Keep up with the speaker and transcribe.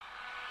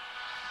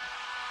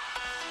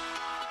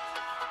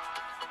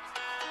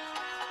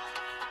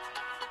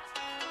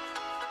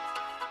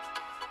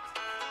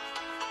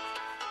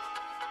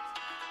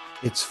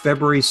It's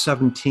February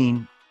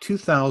 17,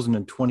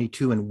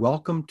 2022, and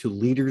welcome to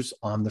Leaders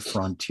on the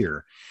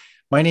Frontier.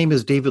 My name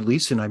is David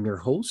Leeson. I'm your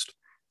host,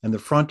 and the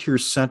Frontier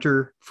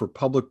Center for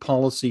Public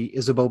Policy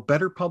is about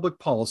better public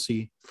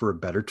policy for a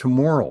better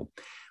tomorrow.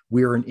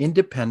 We are an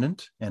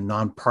independent and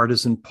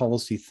nonpartisan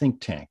policy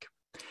think tank.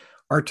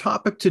 Our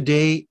topic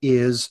today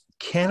is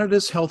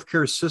Canada's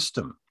healthcare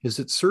system. Is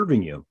it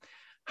serving you?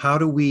 How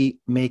do we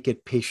make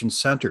it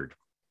patient-centered?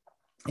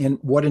 And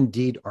what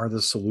indeed are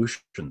the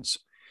solutions?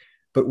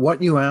 But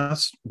what you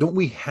ask, don't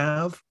we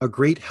have a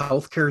great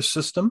healthcare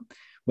system?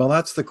 Well,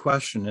 that's the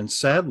question. And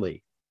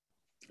sadly,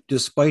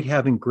 despite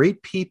having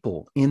great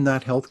people in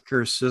that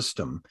healthcare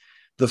system,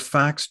 the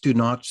facts do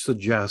not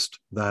suggest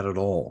that at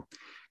all.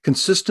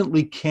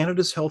 Consistently,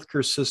 Canada's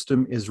healthcare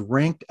system is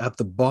ranked at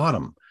the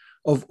bottom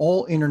of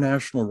all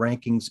international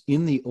rankings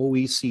in the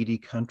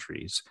OECD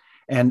countries,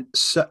 and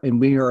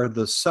we are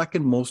the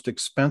second most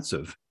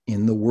expensive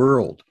in the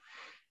world.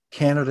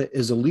 Canada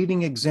is a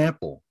leading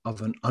example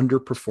of an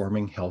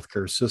underperforming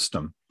healthcare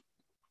system.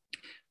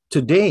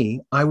 Today,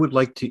 I would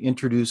like to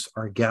introduce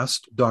our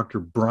guest, Dr.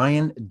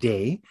 Brian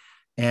Day,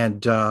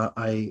 and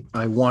I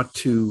want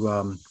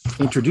to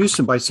introduce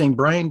him by saying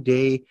Brian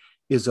Day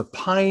is a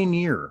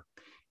pioneer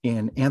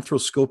in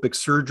arthroscopic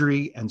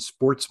surgery and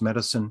sports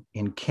medicine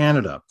in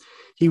Canada.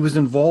 He was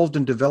involved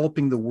in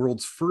developing the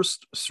world's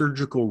first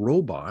surgical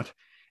robot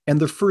and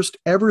the first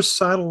ever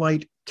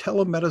satellite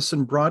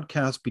telemedicine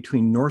broadcast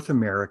between North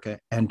America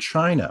and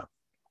China.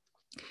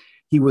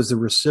 He was the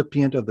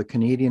recipient of the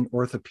Canadian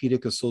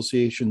Orthopedic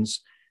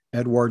Association's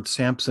Edward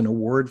Sampson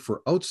Award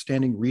for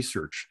Outstanding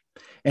Research,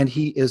 and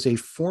he is a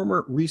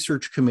former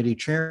research committee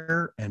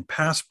chair and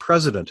past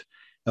president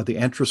of the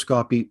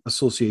Arthroscopy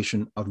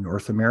Association of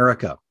North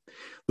America,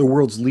 the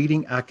world's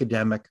leading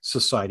academic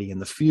society in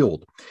the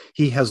field.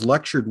 He has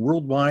lectured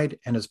worldwide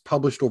and has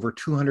published over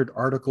 200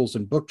 articles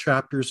and book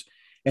chapters,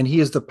 and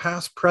he is the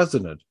past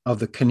president of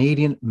the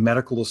Canadian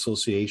Medical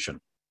Association.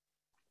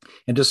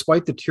 And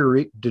despite the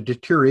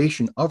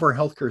deterioration of our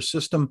healthcare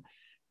system,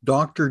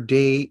 Dr.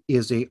 Day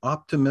is an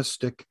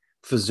optimistic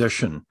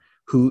physician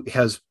who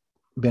has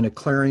been a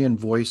clarion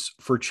voice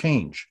for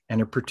change.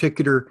 And in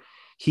particular,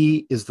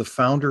 he is the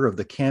founder of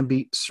the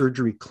Cambie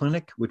Surgery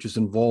Clinic, which is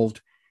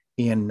involved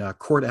in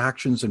court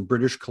actions in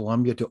British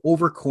Columbia to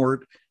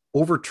overturn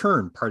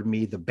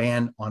the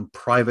ban on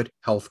private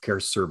healthcare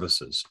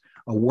services.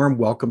 A warm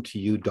welcome to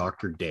you,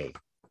 Dr. Day.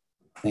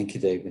 Thank you,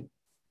 David.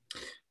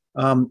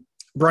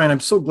 Brian,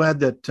 I'm so glad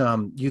that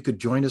you could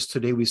join us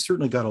today. We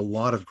certainly got a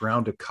lot of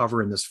ground to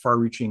cover in this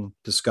far-reaching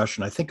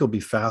discussion. I think it'll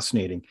be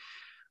fascinating.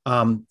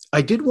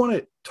 I did want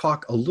to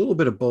talk a little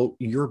bit about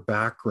your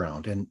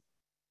background, and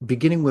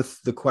beginning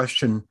with the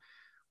question,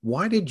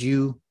 why did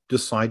you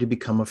decide to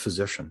become a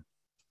physician?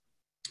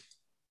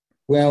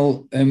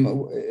 Well,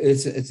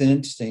 it's an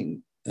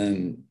interesting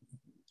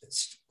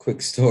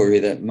quick story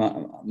that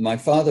my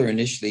father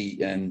initially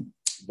had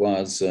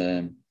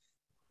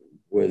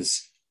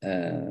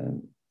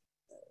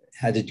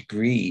a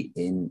degree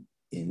in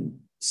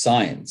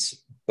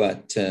science,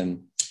 but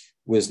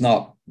was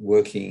not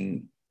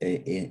working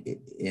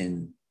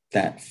in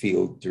that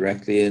field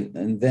directly,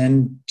 and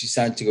then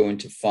decided to go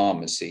into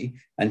pharmacy,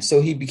 and so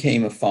he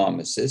became a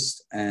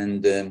pharmacist,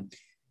 and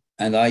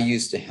I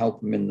used to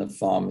help him in the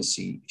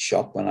pharmacy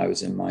shop when I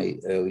was in my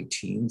early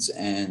teens,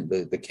 and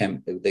they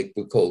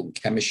would call them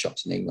chemist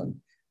shops in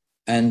England.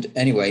 And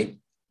anyway,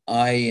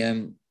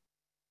 I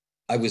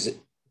was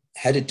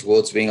headed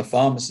towards being a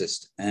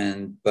pharmacist,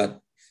 but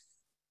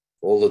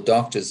all the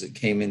doctors that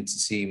came in to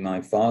see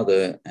my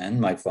father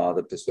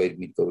persuaded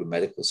me to go to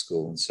medical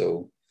school, and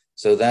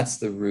so that's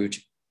the route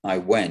I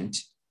went,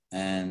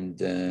 and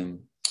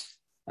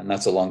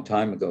that's a long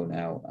time ago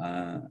now.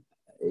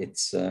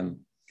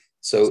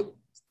 So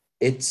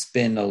it's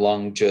been a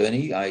long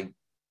journey. I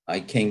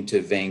came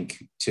to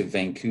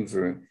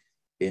Vancouver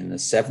in the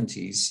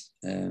 70s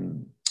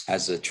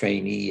as a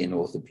trainee in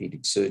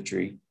orthopedic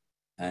surgery,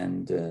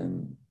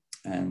 and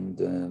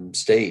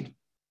stayed.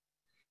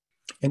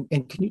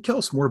 And can you tell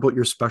us more about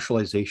your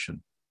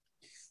specialization?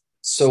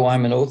 So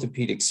I'm an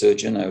orthopedic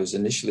surgeon. I was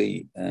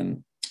initially a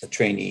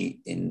trainee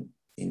in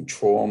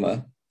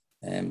trauma,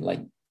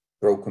 like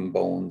broken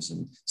bones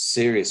and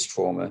serious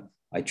trauma.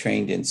 I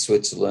trained in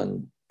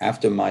Switzerland.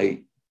 After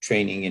my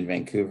training in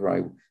Vancouver,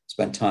 I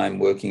spent time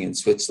working in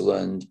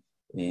Switzerland,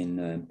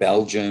 in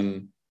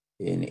Belgium,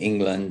 in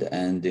England,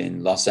 and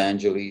in Los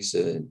Angeles,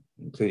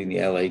 including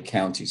the LA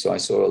County. So I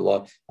saw a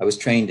lot. I was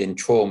trained in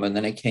trauma, and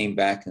then I came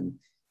back, and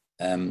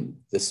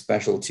the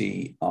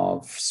specialty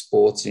of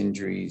sports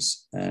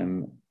injuries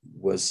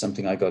was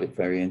something I got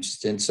very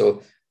interested in.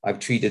 So I've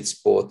treated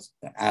sports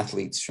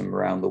athletes from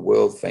around the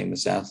world,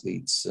 famous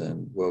athletes,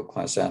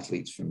 world-class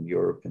athletes from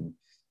Europe and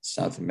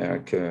South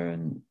America,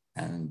 and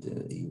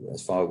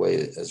as far away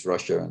as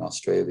Russia and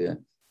Australia,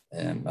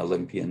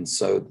 Olympians.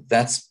 So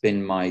that's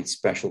been my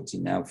specialty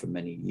now for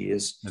many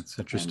years. That's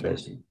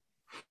interesting.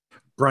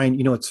 Brian,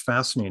 it's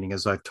fascinating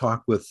as I've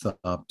talked with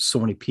so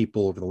many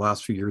people over the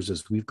last few years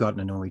as we've gotten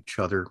to know each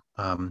other.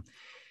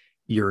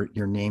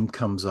 Your name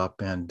comes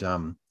up, and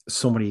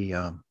so many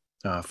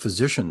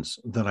physicians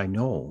that I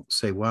know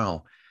say,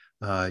 wow,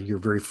 you're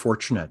very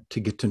fortunate to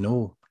get to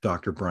know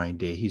Dr. Brian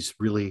Day. He's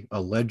really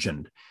a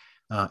legend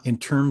in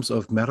terms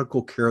of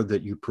medical care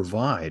that you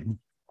provide,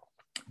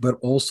 but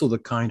also the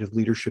kind of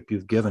leadership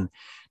you've given.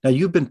 Now,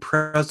 you've been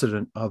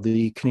president of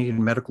the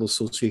Canadian Medical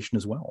Association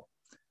as well.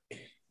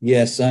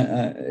 Yes,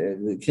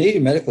 the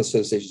Canadian Medical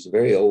Association is a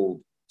very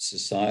old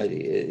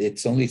society.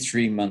 It's only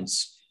 3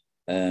 months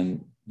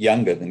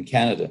younger than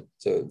Canada.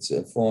 So it's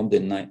formed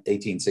in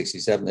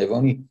 1867. They've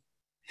only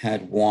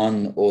had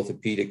one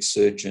orthopedic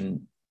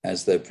surgeon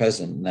as their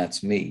president, and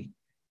that's me.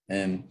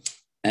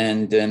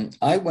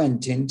 I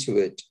went into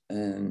it.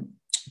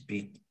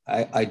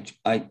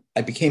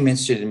 I became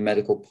interested in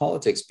medical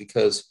politics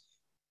because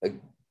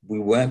we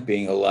weren't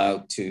being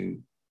allowed to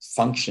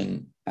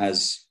function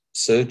as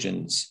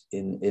surgeons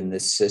in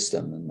this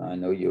system. And I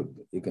know you're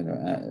going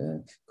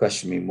to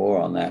question me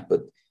more on that,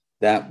 but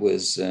that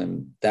was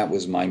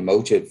my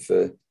motive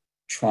for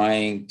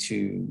trying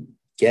to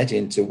get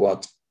into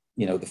what,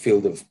 the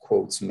field of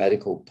quotes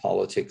medical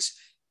politics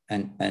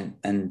and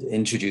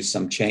introduce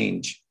some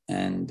change.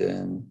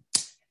 And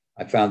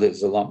I found it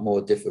was a lot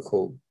more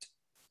difficult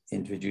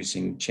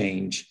introducing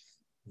change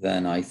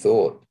than I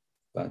thought,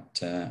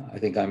 but I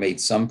think I made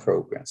some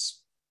progress.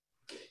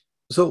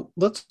 So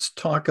let's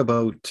talk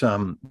about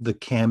the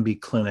Cambie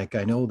Clinic.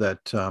 I know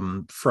that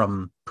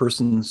from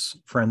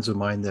friends of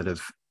mine that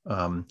have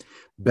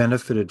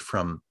benefited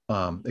from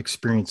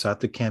experience at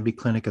the Cambie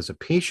Clinic as a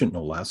patient,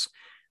 no less,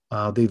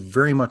 they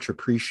very much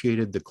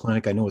appreciated the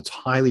clinic. I know it's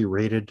highly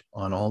rated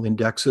on all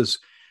indexes.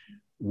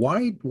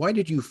 Why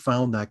did you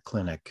found that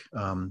clinic?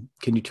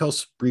 Can you tell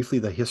us briefly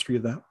the history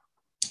of that?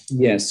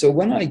 Yeah, so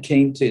when I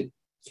came to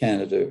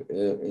Canada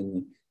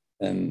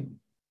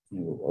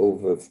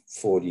over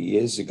 40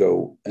 years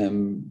ago,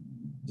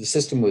 the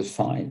system was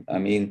fine. I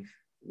mean,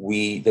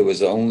 there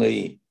was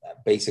only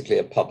basically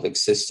a public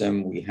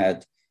system. We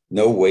had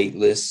no wait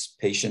lists.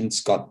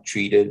 Patients got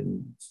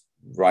treated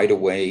right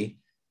away.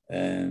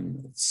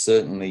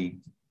 Certainly,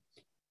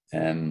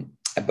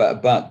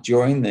 but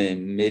during the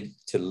mid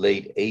to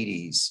late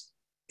 80s,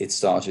 it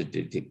started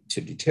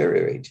to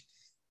deteriorate.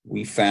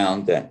 We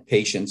found that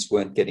patients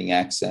weren't getting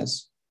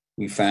access.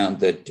 We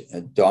found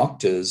that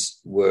doctors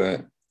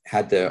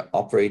had their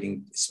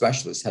operating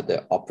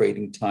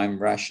time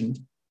rationed.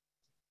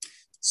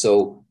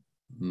 So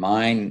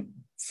mine,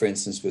 for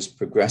instance, was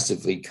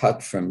progressively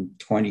cut from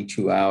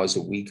 22 hours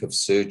a week of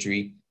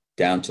surgery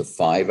down to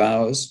 5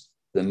 hours.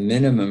 The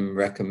minimum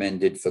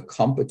recommended for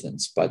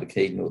competence by the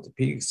Canadian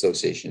Orthopedic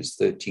Association is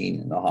 13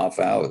 and a half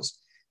hours.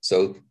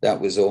 So that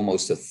was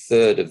almost a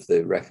third of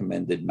the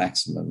recommended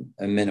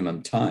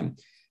minimum time.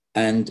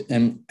 And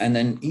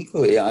then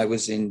equally, I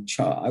was in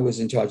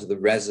charge of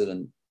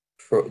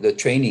the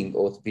training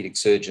orthopedic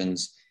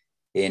surgeons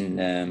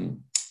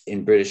in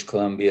British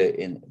Columbia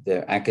in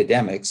their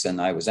academics.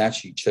 And I was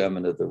actually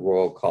chairman of the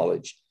Royal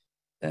College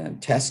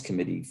test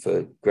committee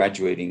for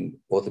graduating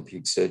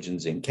orthopedic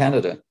surgeons in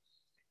Canada,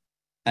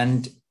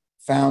 and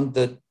found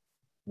that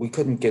we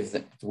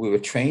were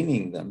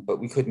training them,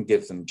 but we couldn't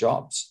give them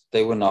jobs.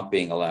 They were not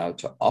being allowed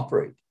to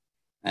operate.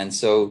 And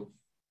so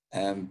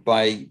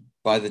by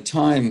the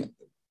time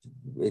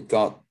it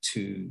got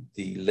to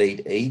the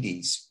late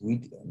 80s,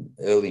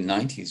 early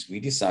 90s,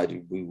 we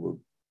decided we were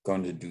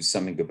going to do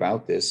something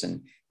about this.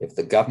 And if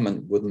the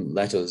government wouldn't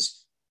let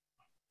us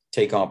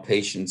take our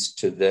patients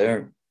to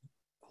their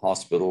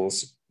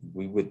hospitals,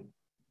 we would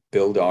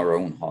build our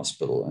own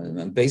hospital.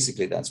 And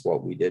basically that's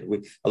what we did.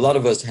 A lot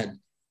of us had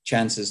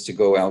chances to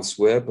go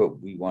elsewhere, but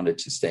we wanted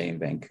to stay in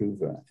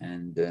Vancouver.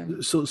 And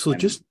so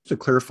just to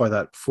clarify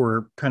that,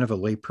 for kind of a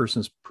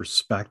layperson's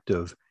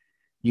perspective,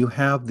 you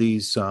have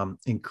these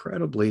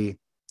incredibly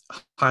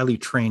highly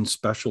trained,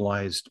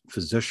 specialized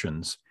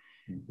physicians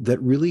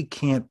that really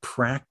can't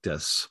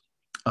practice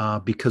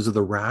because of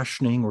the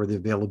rationing or the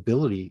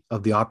availability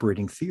of the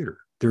operating theater.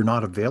 They're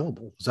not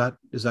available. Is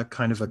that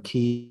kind of a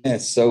key?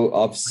 Yes. So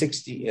of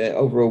 60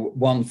 over a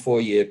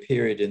 4-year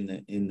period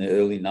in the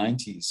early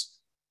 90s,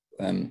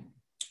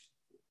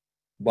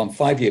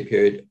 5-year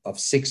period of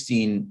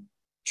 16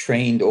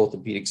 trained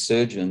orthopedic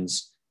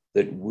surgeons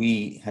that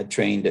we had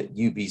trained at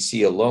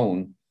UBC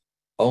alone,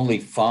 only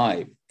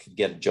 5 could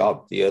get a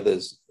job. The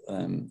others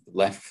had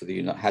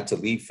to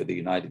leave for the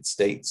United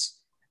States.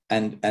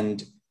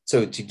 And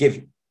so to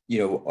give,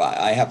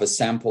 I have a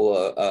sample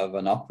of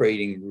an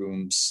operating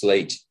room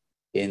slate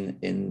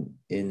in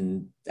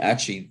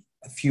actually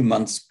a few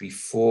months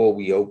before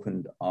we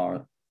opened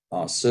our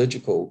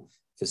surgical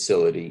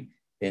facility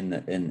in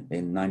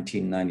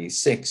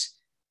 1996,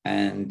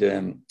 and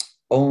in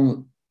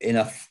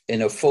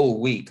a full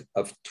week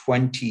of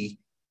 20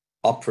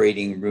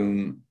 operating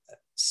room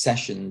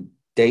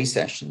day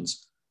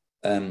sessions,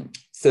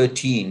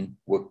 13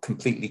 were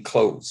completely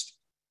closed,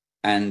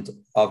 and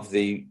of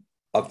the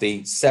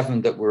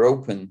 7 that were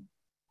open,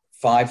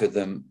 5 of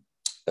them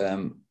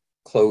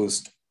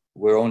closed.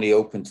 Were only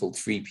open till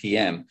 3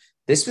 p.m.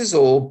 This was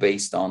all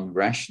based on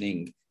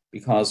rationing,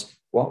 because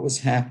what was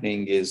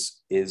happening is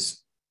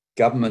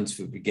governments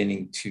were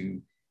beginning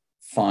to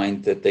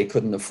find that they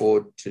couldn't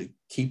afford to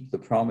keep the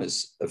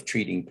promise of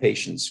treating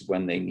patients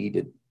when they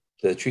needed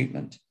the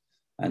treatment.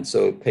 And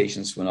so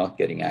patients were not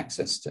getting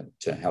access to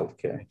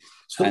healthcare.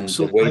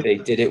 The way they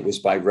did it was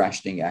by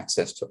rationing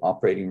access to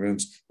operating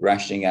rooms,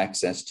 rationing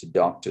access to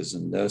doctors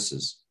and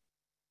nurses.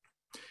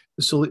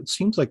 So it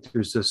seems like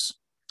there's this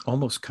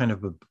almost kind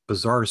of a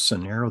bizarre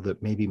scenario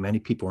that maybe many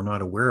people are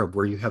not aware of,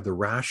 where you have the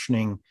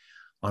rationing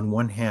on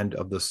one hand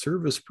of the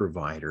service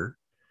provider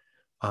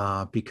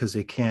because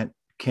they can't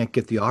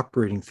get the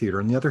operating theater.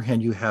 On the other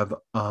hand, you have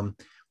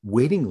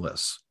waiting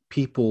lists,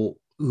 people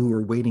who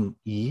are waiting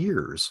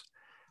years,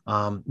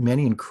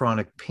 many in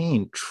chronic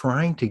pain,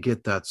 trying to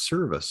get that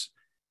service.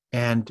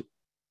 And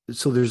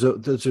so there's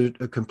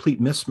a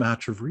complete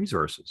mismatch of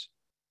resources.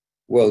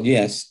 Well,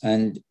 yes,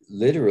 and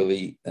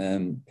literally,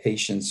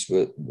 patients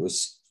were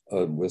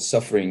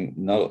suffering,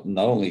 not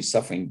only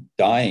suffering,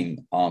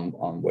 dying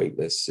on wait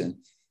lists, and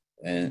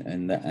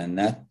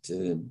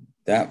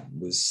that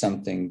was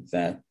something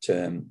that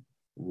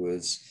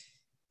was.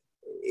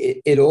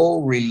 It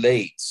all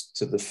relates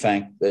to the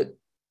fact that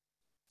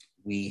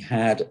we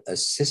had a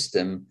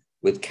system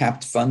with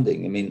capped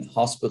funding. I mean,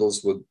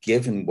 hospitals were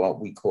given what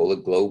we call a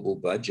global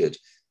budget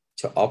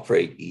to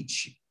operate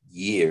each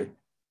year.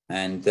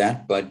 And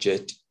that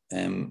budget,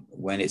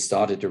 when it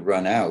started to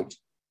run out,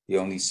 the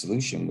only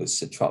solution was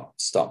to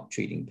stop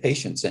treating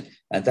patients.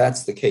 And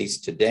that's the case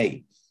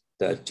today,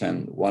 that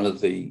one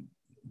of the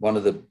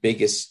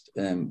biggest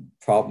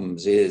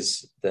problems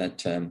is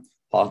that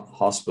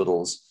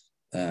hospitals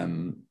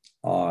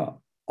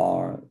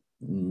are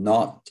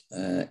not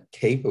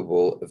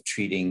capable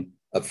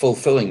of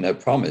fulfilling their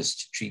promise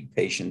to treat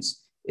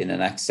patients in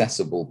an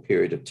accessible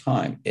period of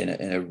time, in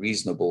a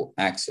reasonable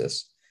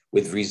access,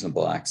 with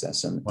reasonable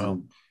access. And, wow.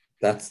 and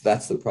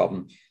that's the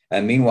problem.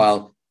 And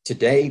meanwhile,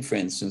 today, for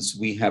instance,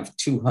 we have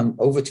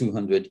over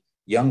 200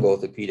 young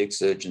orthopedic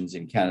surgeons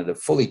in Canada,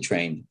 fully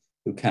trained,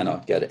 who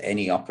cannot get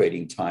any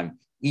operating time,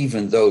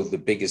 even though the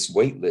biggest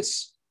wait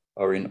lists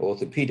are in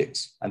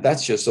orthopedics. And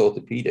that's just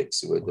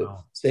orthopedics. Wow.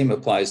 The same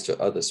applies to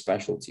other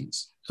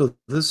specialties. So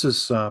this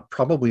is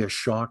probably a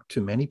shock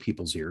to many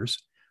people's ears.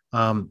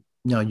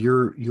 Now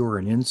you're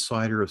an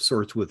insider of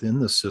sorts within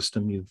the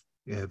system. You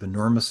have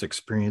enormous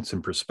experience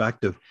and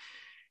perspective.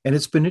 And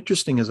it's been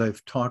interesting as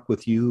I've talked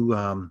with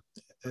you,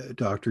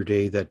 Dr.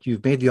 Day, that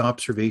you've made the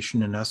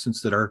observation in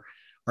essence that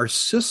our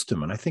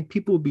system, and I think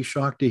people would be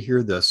shocked to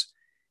hear this,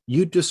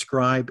 you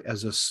describe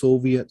as a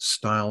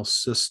Soviet-style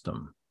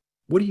system.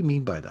 What do you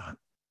mean by that?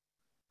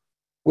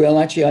 Well,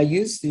 actually, I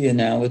use the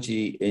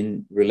analogy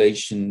in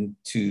relation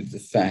to the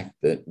fact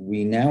that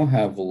we now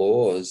have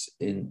laws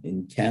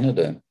in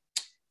Canada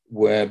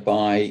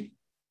whereby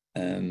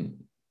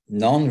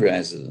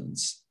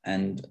non-residents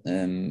and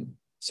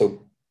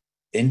so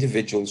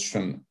individuals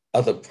from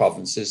other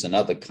provinces and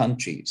other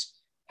countries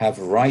have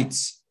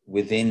rights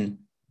within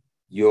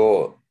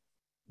your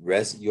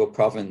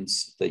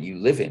province that you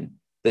live in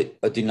that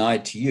are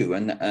denied to you.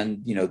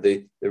 And you know,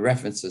 the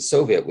reference to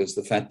Soviet was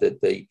the fact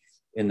that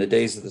in the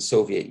days of the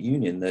Soviet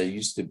Union, there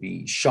used to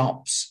be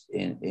shops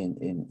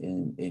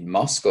in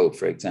Moscow,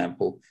 for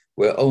example,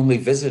 where only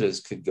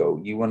visitors could go.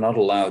 You were not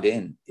allowed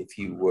in if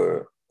you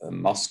were a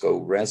Moscow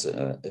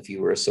resident, if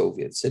you were a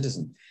Soviet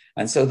citizen.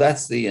 And so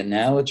that's the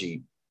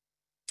analogy.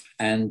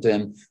 And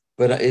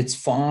but it's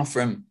far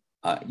from,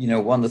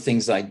 one of the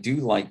things I do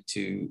like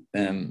to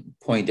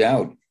point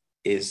out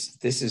is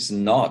this is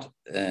not,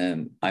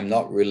 I'm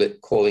not really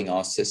calling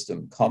our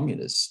system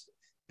communist,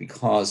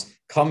 because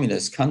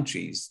communist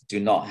countries do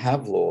not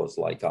have laws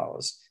like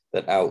ours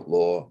that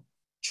outlaw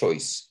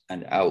choice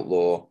and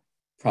outlaw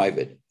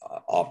private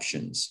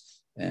options.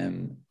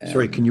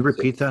 Sorry, can you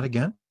repeat that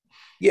again?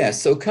 Yeah,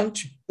 so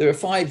there are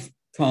 5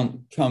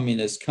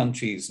 communist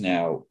countries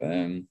now,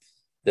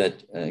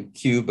 that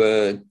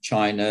Cuba,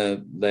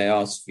 China,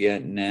 Laos,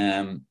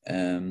 Vietnam,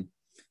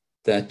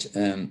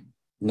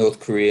 North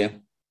Korea,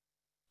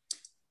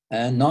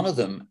 and none of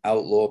them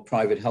outlaw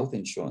private health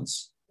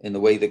insurance in the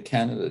way that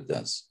Canada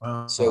does.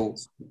 Wow. So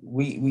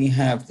we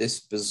have this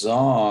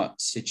bizarre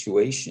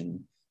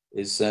situation,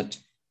 is that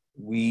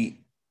we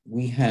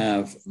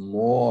have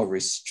more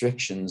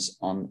restrictions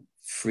on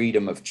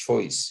freedom of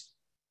choice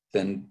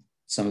than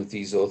some of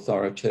these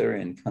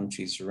authoritarian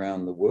countries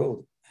around the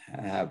world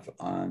have,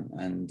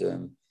 and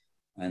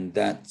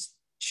that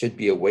should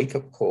be a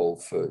wake-up call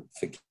for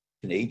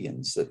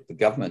Canadians, that the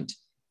government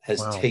has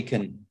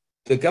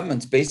the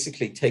government's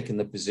basically taken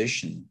the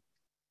position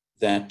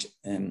that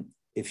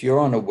if you're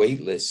on a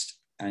wait list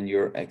and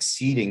you're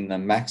exceeding the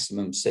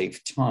maximum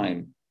safe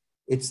time,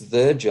 it's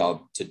their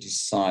job to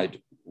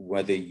decide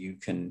whether you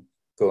can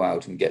go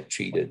out and get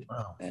treated.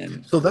 Wow.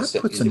 So that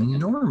puts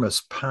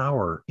enormous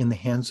power in the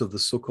hands of the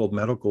so-called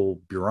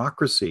medical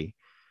bureaucracy.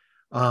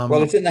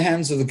 Well, it's in the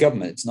hands of the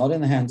government. It's not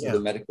in the hands of the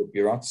medical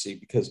bureaucracy,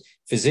 because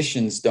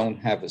physicians don't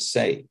have a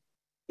say.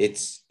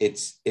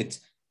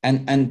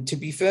 And to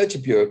be fair to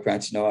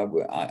bureaucrats,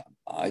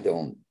 I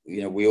don't,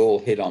 we all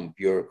hit on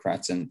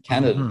bureaucrats, and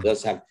Canada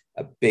does have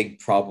a big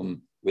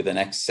problem with an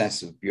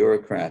excess of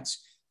bureaucrats.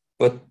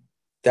 But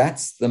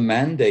that's the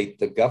mandate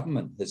the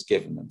government has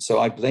given them. So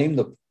I blame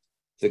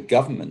the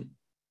government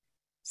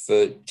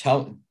for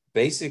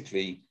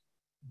basically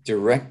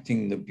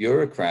directing the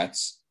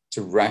bureaucrats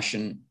to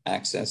ration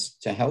access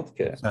to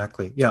healthcare.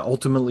 Exactly. Yeah.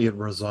 Ultimately, it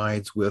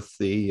resides with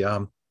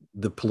the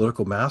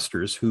political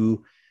masters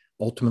who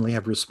ultimately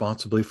have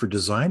responsibility for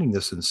designing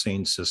this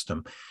insane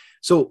system.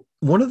 So,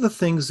 one of the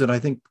things that I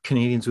think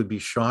Canadians would be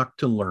shocked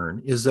to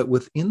learn is that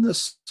within the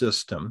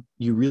system,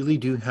 you really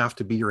do have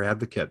to be your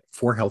advocate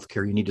for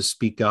healthcare. You need to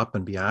speak up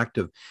and be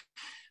active.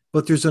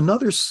 But there's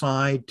another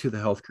side to the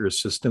healthcare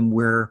system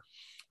where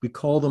we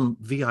call them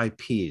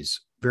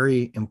VIPs,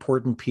 very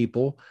important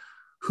people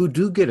who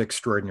do get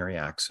extraordinary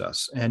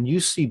access. And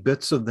you see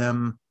bits of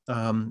them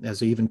as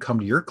they even come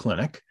to your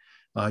clinic.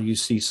 You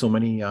see so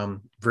many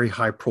very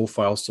high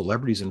profile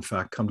celebrities, in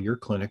fact, come to your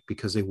clinic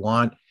because they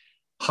want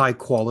high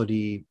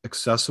quality,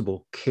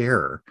 accessible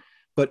care.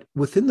 But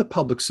within the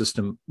public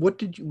system, what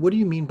do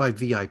you mean by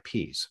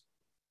VIPs?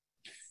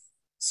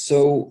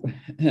 So,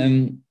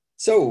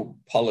 so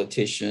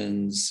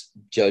politicians,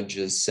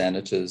 judges,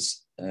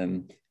 senators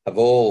have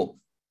all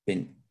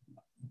been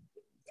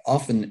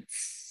often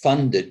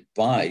funded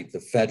by the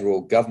federal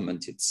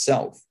government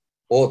itself,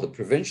 or the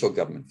provincial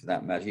government for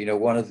that matter. You know,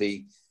 one of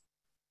the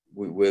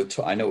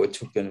I know we're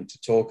going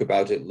to talk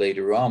about it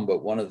later on,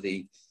 but one of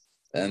the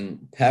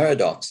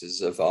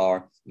paradoxes of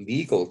our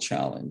legal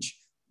challenge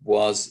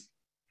was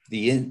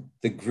the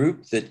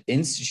group that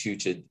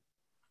instituted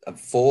and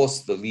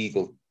forced the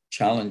legal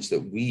challenge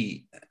that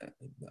we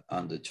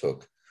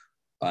undertook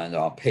and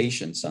our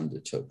patients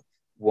undertook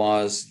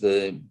was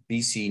the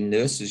BC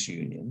Nurses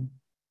Union,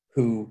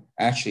 who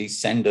actually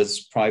send us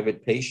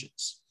private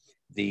patients.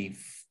 The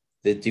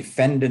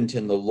defendant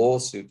in the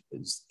lawsuit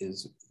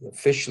is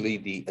officially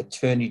the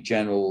Attorney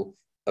General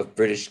of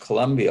British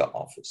Columbia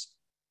office.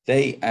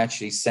 They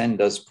actually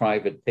send us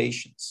private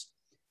patients.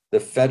 The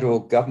federal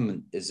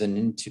government was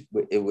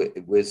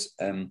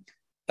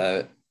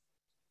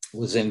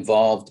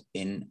involved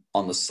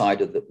on the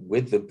side of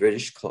with the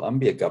British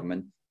Columbia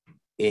government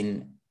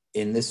in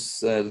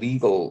this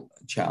legal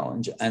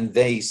challenge, and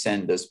they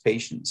send us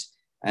patients.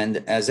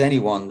 And as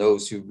anyone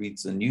knows who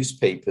reads the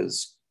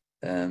newspapers,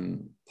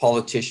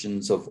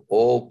 politicians of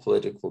all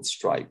political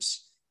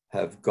stripes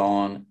have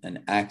gone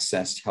and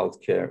accessed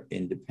healthcare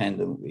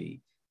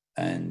independently,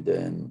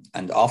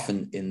 and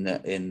often in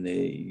the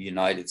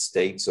United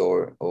States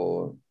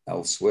or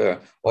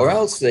elsewhere, or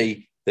else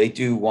they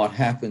do what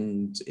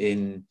happened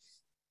in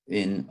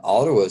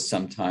Ottawa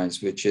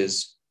sometimes, which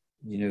is,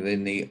 you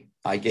know,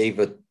 I gave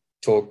a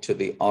talk to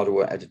the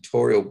Ottawa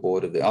editorial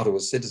board of the Ottawa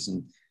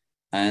Citizen,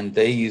 and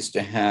they used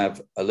to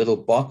have a little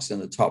box in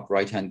the top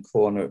right-hand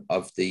corner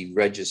of the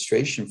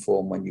registration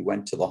form when you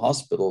went to the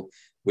hospital,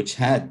 which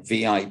had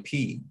VIP.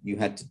 You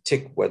had to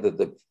tick whether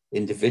the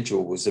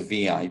individual was a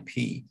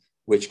VIP,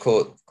 which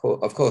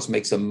of course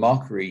makes a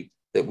mockery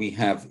that we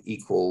have an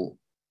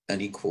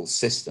equal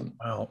system.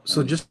 Wow.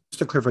 So just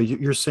to clarify,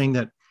 you're saying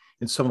that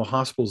in some of the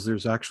hospitals,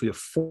 there's actually a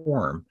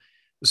form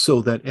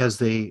so that as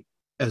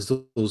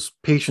those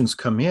patients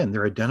come in,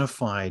 they're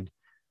identified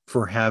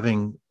for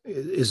having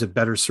is a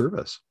better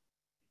service.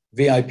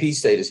 VIP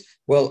status.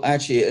 Well,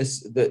 actually,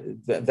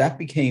 that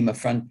became a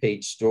front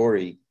page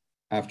story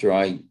after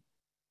I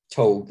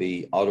told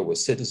the Ottawa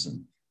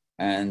Citizen.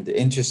 And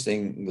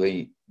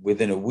interestingly,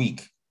 within a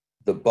week,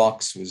 the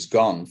box was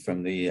gone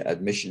from the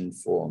admission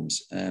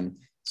forms.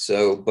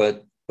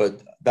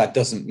 But that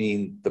doesn't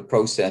mean the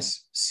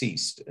process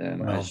ceased,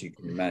 as you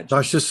can imagine.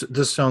 Gosh,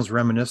 this sounds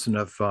reminiscent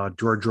of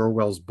George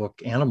Orwell's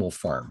book Animal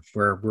Farm,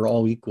 where we're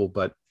all equal,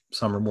 but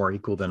some are more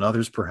equal than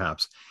others,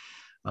 perhaps.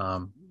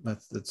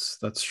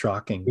 That's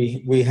shocking.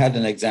 We had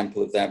an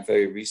example of that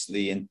very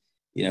recently, and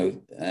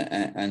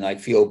and I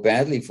feel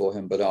badly for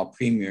him, but our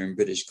premier in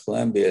British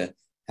Columbia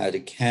had a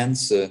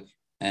cancer,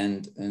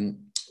 and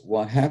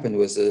what happened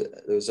was there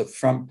was a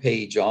front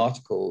page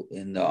article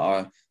in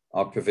our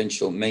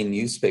provincial main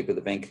newspaper, the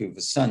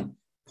Vancouver Sun,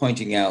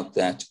 pointing out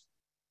that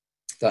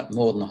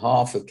more than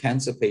half of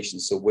cancer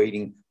patients are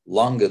waiting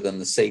longer than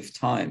the safe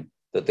time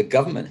that the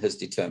government has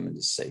determined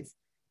is safe.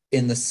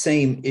 In the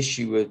same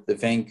issue of the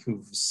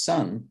Vancouver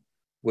Sun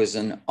was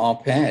an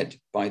op-ed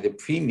by the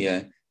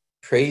premier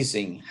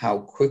praising how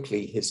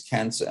quickly his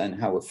cancer and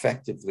how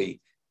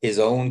effectively his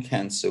own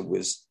cancer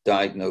was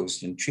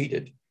diagnosed and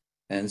treated.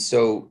 And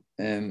so,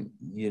 and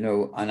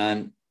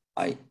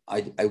I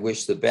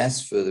wish the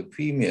best for the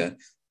premier,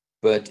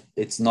 but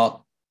it's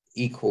not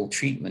equal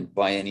treatment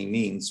by any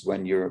means.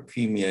 When you're a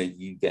premier,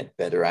 you get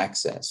better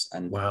access.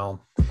 And wow.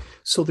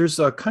 So there's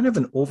a kind of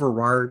an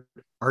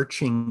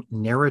overarching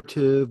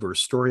narrative or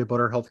story about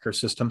our healthcare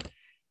system.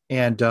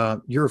 And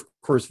you're, of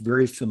course,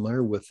 very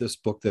familiar with this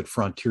book that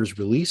Frontiers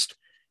released.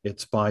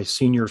 It's by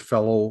senior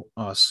fellow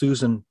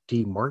Susan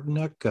D.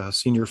 Martinek,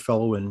 senior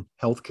fellow in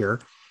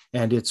healthcare.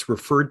 And it's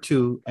referred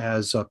to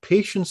as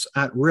Patients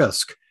at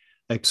Risk,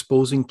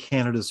 Exposing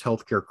Canada's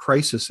Healthcare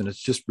Crisis. And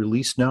it's just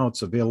released now.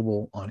 It's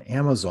available on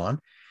Amazon.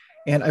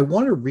 And I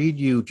want to read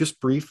you just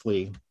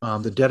briefly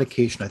the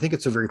dedication. I think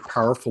it's a very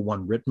powerful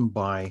one written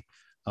by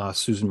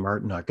Susan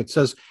Martinuk. It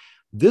says,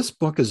 this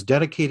book is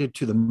dedicated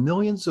to the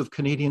millions of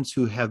Canadians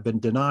who have been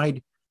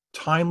denied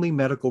timely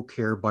medical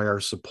care by our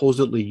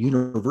supposedly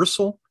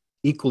universal,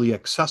 equally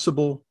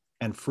accessible,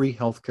 and free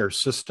healthcare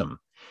system.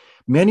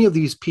 Many of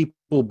these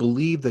people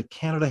believe that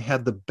Canada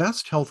had the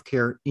best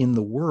healthcare in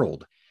the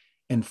world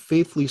and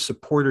faithfully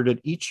supported it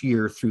each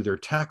year through their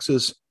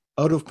taxes,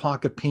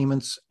 out-of-pocket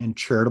payments, and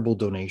charitable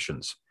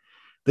donations.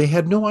 They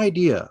had no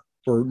idea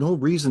or no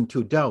reason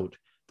to doubt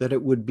that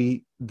it would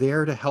be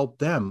there to help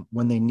them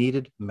when they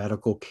needed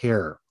medical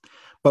care.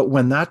 But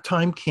when that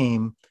time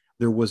came,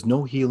 there was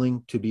no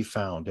healing to be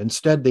found.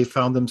 Instead, they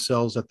found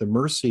themselves at the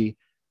mercy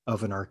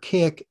of an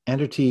archaic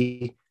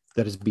entity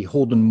that is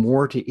beholden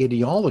more to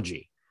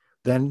ideology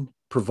than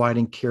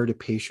providing care to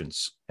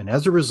patients. And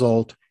as a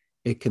result,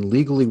 it can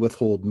legally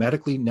withhold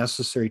medically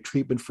necessary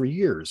treatment for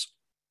years.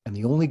 And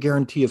the only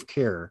guarantee of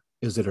care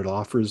is that it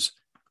offers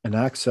an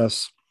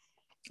access,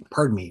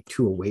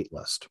 to a wait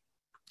list.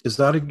 Is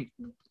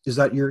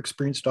that your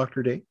experience,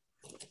 Dr. Day?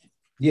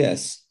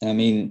 Yes. I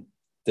mean,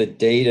 the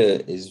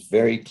data is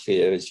very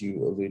clear, as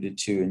you alluded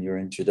to in your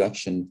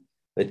introduction,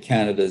 that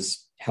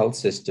Canada's health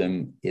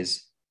system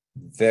is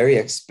very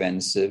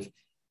expensive.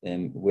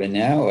 And we're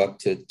now up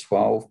to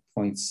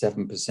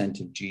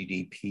 12.7% of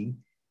GDP,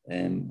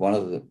 and one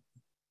of the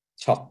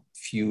top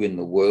few in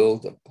the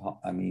world.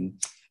 I mean,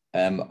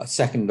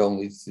 second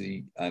only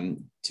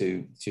to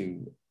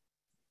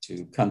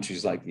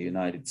countries like the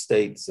United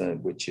States,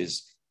 which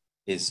is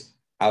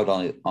out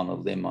on a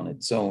limb on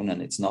its own,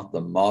 and it's not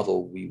the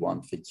model we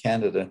want for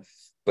Canada.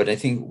 But I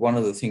think one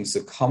of the things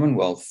the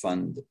Commonwealth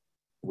Fund,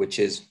 which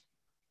is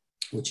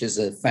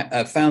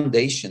a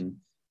foundation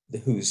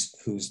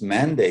whose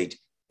mandate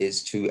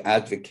is to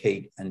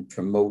advocate and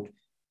promote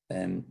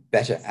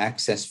better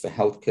access for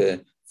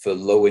healthcare for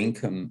low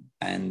income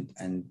and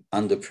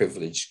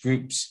underprivileged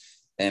groups.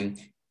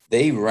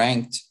 They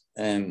ranked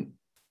 10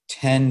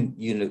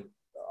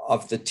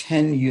 of the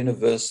 10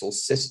 universal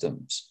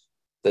systems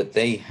that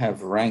they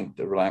have ranked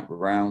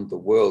around the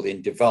world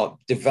in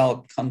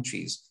developed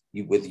countries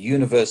with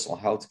universal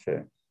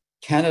healthcare.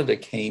 Canada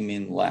came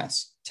in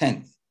last,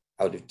 10th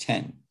out of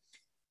 10.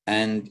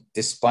 And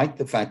despite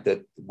the fact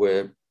that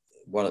we're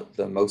one of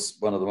the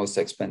most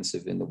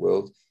expensive in the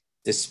world,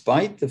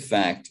 despite the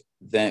fact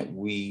that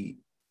we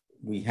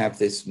have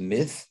this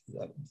myth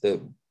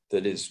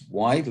that is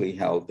widely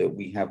held that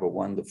we have a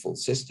wonderful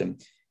system,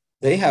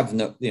 they have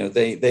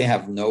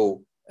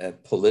no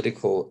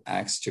political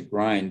axe to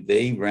grind.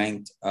 They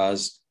ranked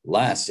us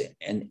last,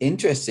 and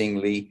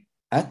interestingly,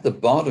 at the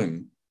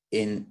bottom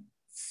in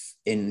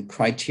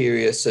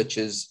criteria such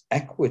as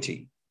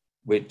equity,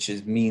 which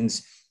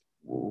means.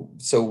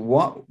 So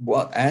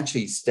what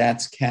actually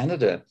Stats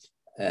Canada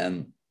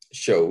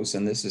shows,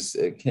 and this is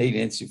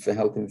Canadian Institute for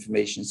Health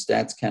Information,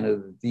 Stats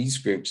Canada, these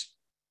groups,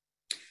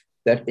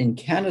 that in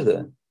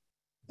Canada,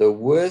 the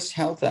worst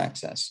health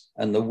access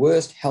and the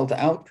worst health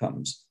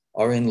outcomes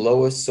are in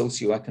lower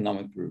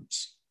socioeconomic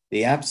groups,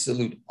 the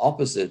absolute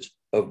opposite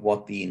of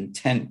what the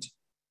intent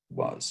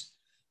was.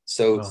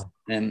 So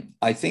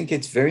I think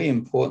it's very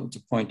important to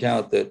point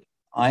out that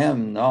I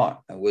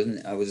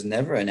was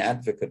never an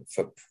advocate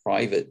for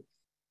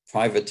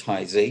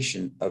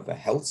privatization of a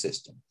health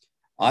system.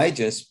 I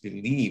just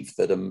believe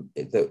that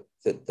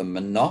that the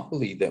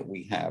monopoly that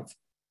we have,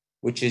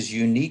 which is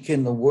unique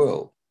in the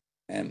world,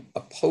 and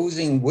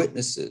opposing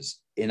witnesses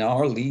in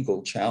our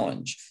legal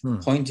challenge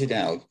pointed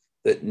out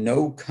that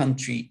no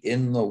country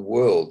in the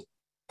world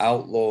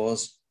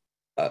outlaws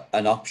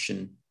an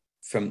option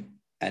from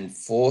and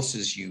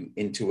forces you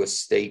into a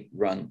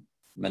state-run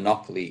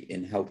monopoly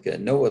in healthcare.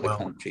 No other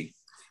country.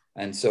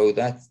 And so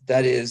that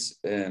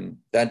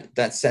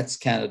sets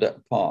Canada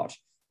apart,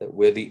 that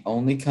we're the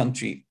only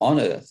country on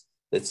earth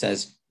that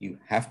says you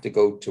have to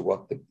go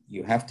to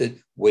you have to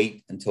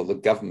wait until the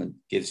government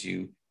gives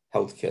you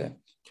healthcare.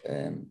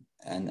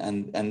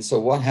 And so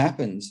what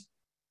happens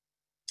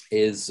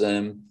is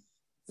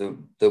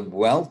the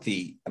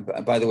wealthy,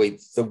 by the way,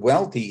 the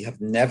wealthy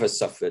have never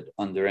suffered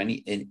under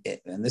any,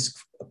 and this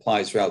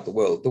applies throughout the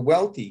world. The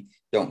wealthy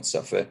don't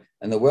suffer,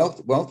 and the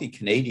wealthy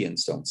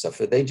Canadians don't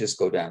suffer. They just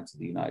go down to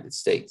the United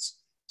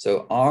States.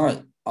 So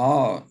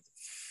our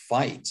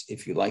fight,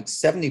 if you like,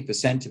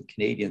 70% of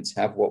Canadians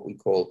have what we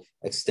call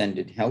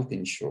extended health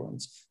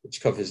insurance,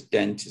 which covers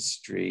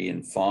dentistry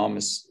and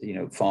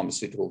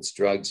pharmaceuticals,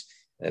 drugs,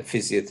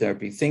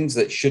 physiotherapy, things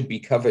that should be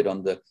covered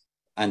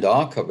and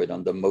are covered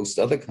under most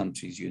other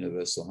countries'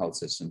 universal health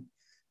system.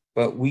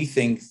 But we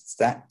think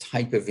that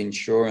type of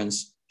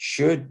insurance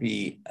should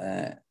be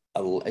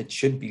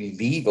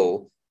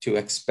legal to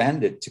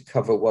expand it to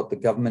cover what the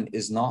government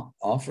is not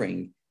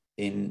offering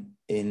in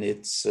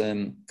its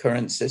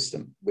current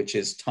system, which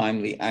is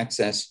timely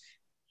access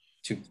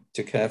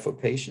to care for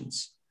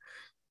patients.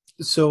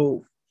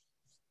 So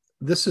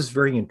this is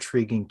very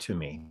intriguing to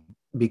me,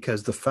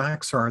 because the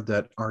facts are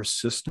that our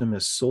system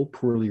is so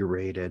poorly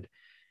rated,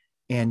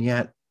 and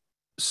yet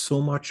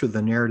so much of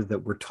the narrative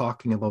that we're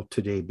talking about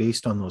today,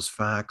 based on those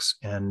facts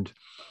and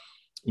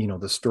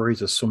the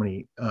stories of so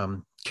many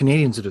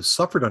Canadians that have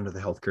suffered under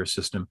the healthcare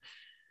system,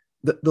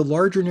 the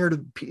larger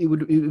narrative, it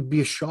would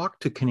be a shock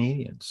to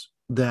Canadians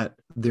that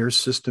their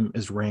system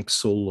is ranked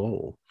so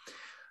low.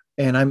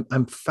 And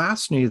I'm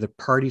fascinated that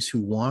parties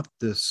who want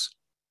this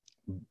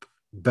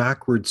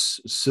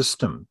backwards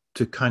system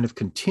to kind of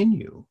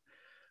continue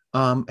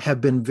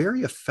have been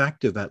very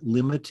effective at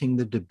limiting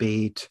the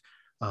debate,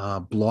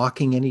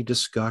 blocking any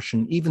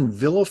discussion, even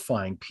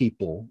vilifying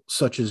people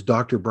such as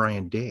Dr.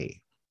 Brian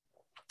Day.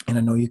 And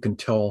I know you can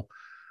tell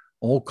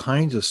all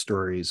kinds of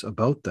stories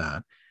about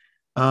that.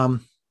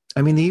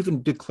 I mean, they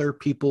even declare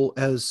people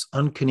as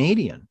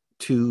un-Canadian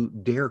to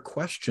dare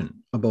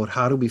question about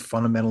how do we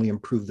fundamentally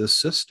improve this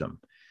system.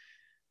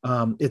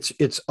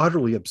 It's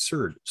utterly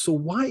absurd. So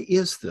why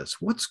is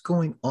this? What's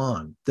going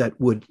on that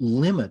would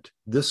limit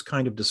this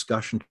kind of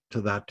discussion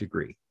to that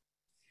degree?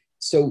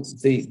 So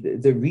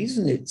the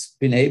reason it's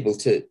been able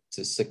to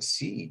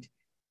succeed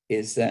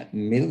is that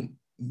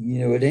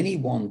at any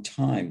one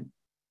time,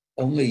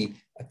 only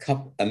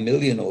a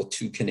million or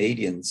two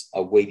Canadians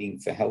are waiting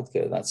for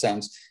healthcare. That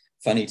sounds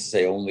funny to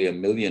say only a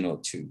million or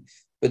two,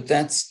 but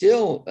that's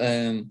still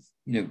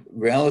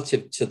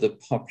relative to the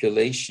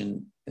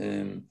population.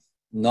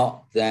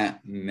 Not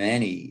that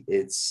many.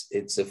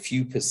 It's a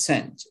few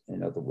percent,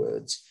 in other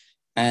words,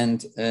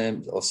 and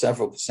or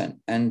several percent,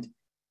 and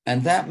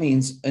that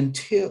means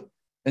until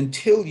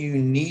you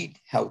need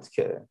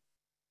healthcare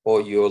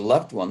or your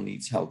loved one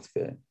needs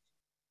healthcare,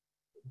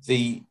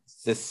 the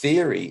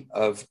theory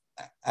of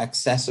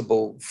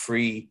accessible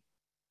free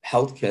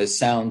healthcare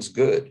sounds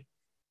good,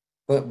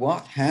 but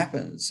what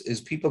happens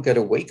is people get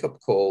a wake-up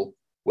call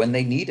when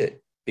they need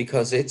it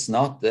because it's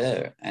not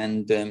there,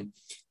 and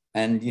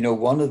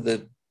one of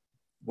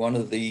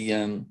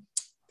the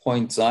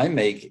points I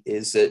make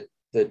is that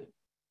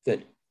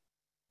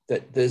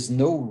there's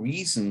no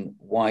reason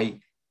why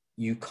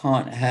you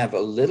can't have a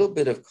little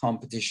bit of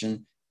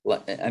competition.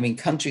 I mean,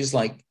 countries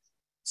like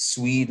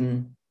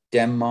Sweden,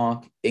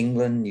 Denmark,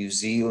 England, New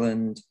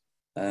Zealand,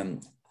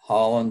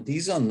 Holland,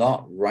 these are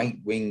not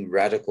right-wing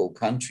radical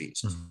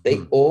countries. Mm-hmm. They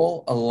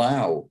all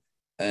allow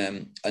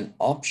an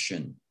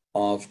option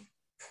of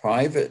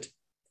private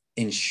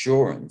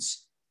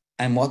insurance.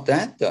 And what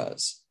that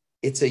does,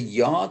 it's a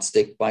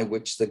yardstick by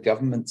which the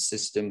government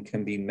system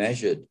can be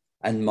measured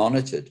and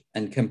monitored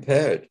and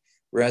compared.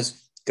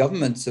 Whereas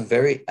governments are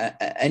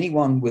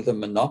anyone with a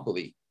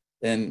monopoly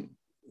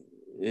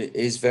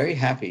is very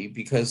happy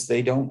because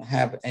they don't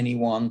have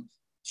anyone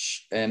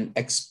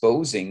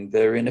exposing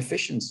their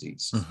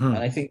inefficiencies. Mm-hmm. And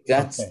I think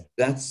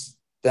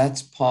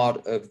that's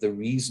part of the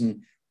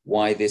reason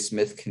why this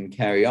myth can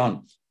carry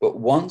on. But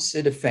once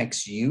it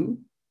affects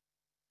you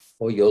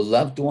or your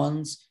loved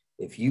ones,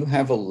 if you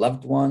have a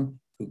loved one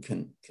who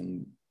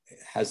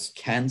has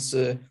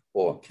cancer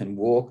or can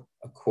walk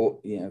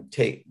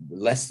take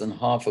less than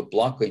half a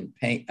block in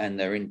pain and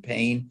they're in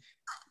pain,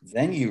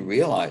 then you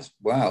realize,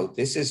 wow,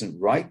 this isn't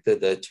right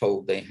that they're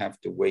told they have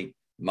to wait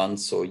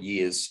months or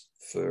years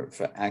for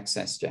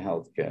access to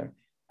healthcare.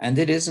 And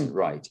it isn't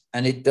right.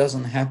 And it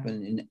doesn't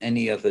happen in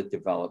any other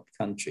developed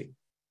country.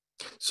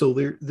 So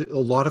there a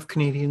lot of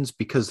Canadians,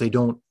 because they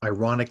don't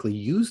ironically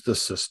use the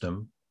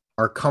system,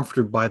 are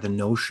comforted by the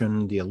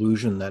notion, the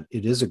illusion that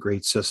it is a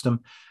great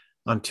system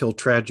until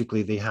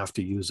tragically they have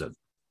to use it.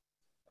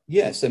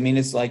 Yes. I mean,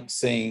 it's like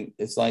saying,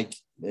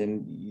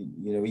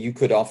 you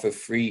could offer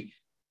free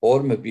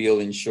automobile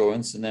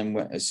insurance, and then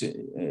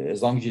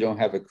as long as you don't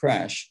have a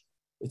crash,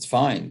 it's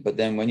fine. But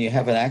then when you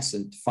have an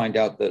accident, find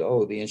out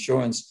that, the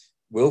insurance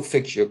will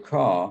fix your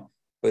car,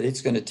 but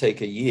it's going to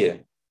take a year.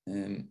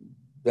 And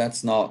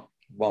that's not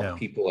what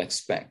people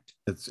expect.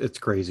 It's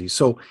crazy.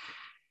 So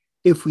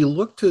if we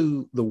look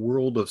to the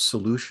world of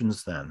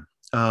solutions, then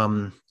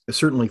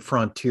certainly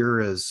Frontier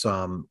has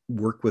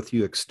worked with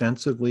you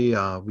extensively.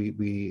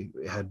 We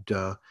had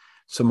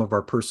some of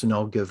our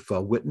personnel give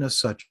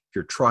witness at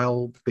your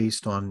trial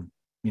based on,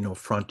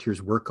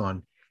 Frontier's work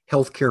on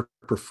healthcare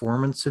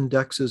performance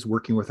indexes,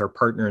 working with our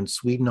partner in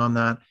Sweden on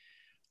that.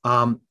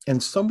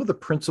 And some of the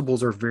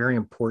principles are very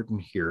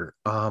important here.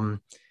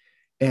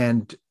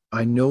 And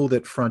I know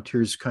that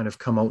Frontier's kind of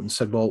come out and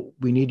said, well,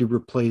 we need to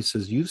replace,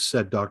 as you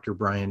said, Dr.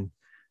 Brian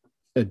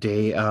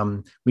Day,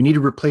 we need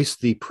to replace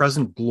the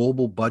present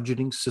global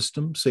budgeting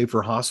system, say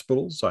for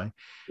hospitals.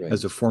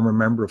 As a former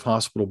member of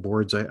hospital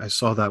boards, I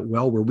saw that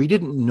well, where we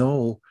didn't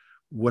know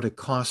what it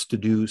cost to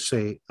do,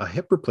 say, a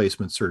hip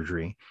replacement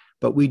surgery,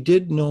 but we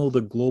did know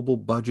the global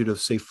budget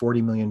of, say,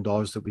 $40 million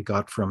that we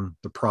got from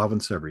the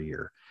province every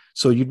year.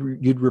 So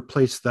you'd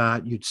replace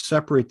that. You'd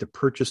separate the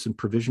purchase and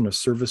provision of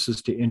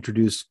services to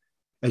introduce,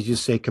 as you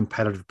say,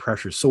 competitive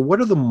pressures. So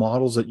what are the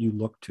models that you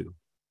look to?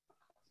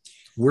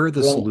 Where are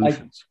the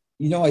solutions?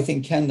 I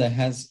think Canada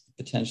has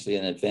potentially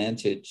an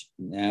advantage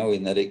now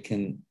in that it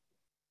can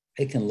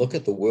look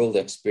at the world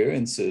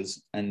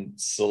experiences and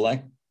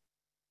select.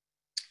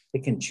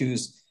 It can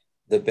choose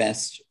the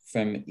best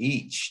from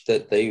each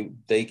that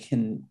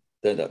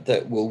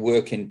that will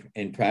work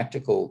in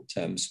practical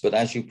terms. But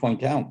as you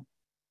point out,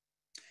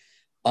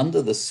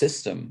 under the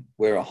system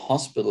where a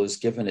hospital is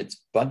given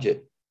its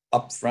budget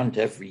upfront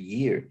every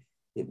year,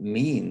 it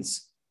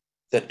means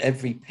that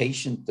every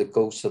patient that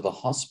goes to the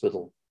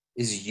hospital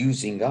is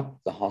using up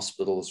the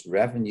hospital's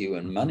revenue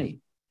and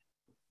money.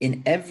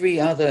 In every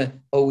other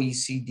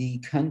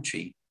OECD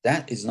country,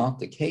 that is not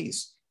the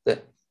case.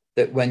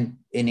 That when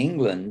in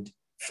England,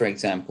 for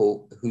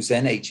example, whose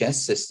NHS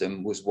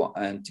system was what,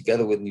 and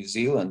together with New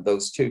Zealand,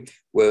 those two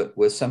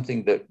were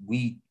something that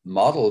we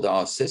modeled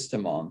our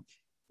system on.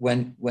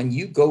 When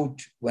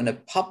a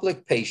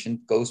public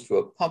patient goes to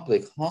a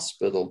public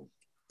hospital,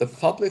 the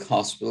public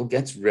hospital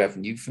gets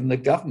revenue from the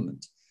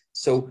government.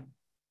 So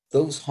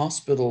those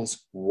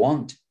hospitals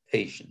want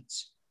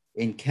patients.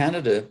 In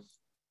Canada,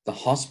 the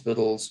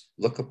hospitals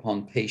look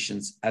upon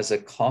patients as a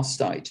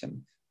cost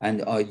item,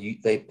 and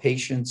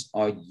patients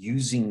are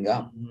using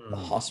up the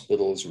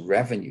hospital's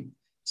revenue.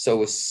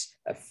 So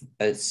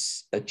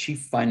as a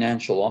chief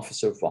financial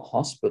officer of a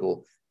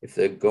hospital, if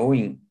they're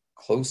going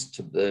close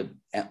to the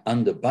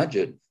under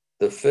budget,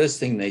 the first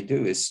thing they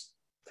do is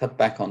cut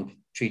back on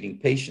treating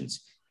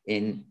patients.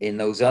 In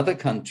those other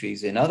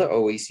countries, in other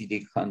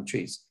OECD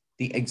countries,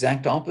 the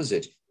exact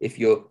opposite. If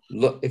you're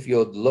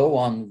low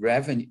on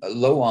revenue,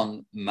 low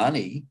on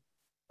money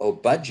or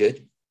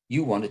budget,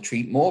 you want to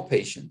treat more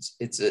patients.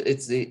 It's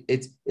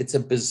a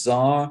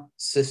bizarre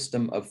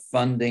system of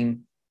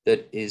funding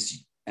that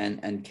is,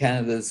 and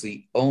Canada's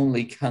the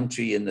only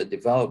country in the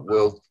developed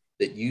world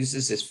that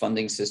uses this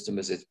funding system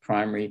as its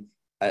primary,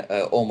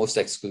 almost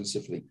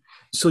exclusively.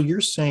 So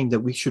you're saying that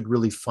we should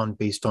really fund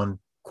based on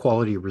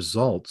quality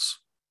results,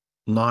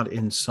 not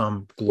in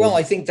some global. Well,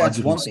 I think that's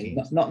one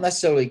thing, not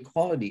necessarily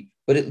quality,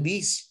 but at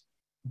least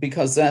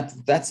because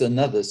that's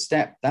another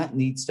step that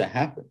needs to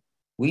happen.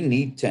 We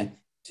need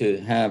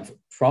to have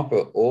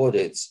proper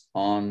audits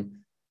on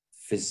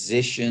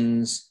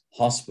physicians,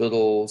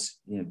 hospitals,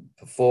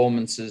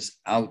 performances,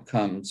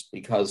 outcomes,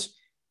 because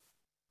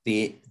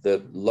the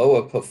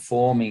lower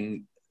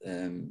performing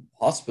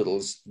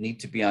hospitals need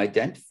to be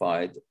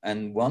identified,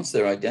 and once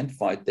they're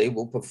identified, they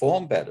will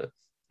perform better,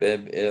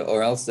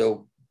 or else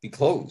they'll be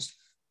closed.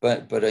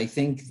 But I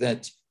think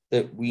that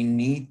we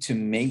need to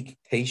make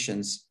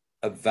patients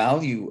a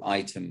value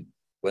item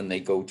when they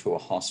go to a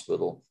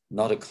hospital,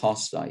 not a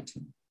cost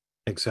item.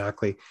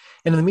 Exactly.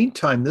 And in the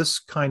meantime, this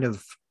kind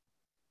of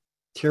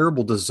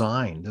terrible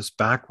design, this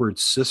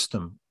backwards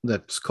system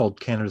that's called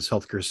Canada's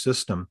healthcare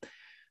system,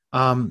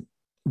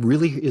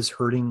 really is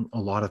hurting a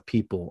lot of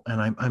people.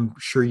 And I'm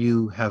sure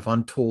you have I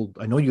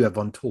know you have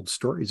untold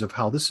stories of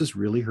how this is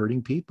really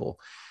hurting people.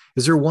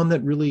 Is there one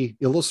that really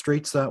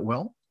illustrates that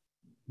well?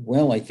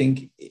 Well, I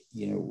think,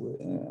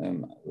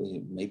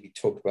 we maybe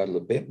talk about it a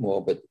little bit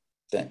more, but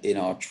that in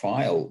our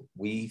trial,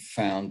 we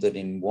found that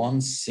in one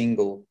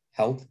single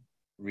health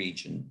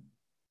region,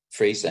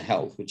 Fraser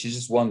Health, which is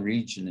just one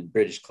region in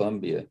British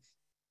Columbia,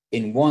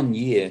 in 1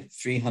 year,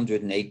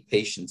 308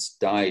 patients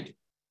died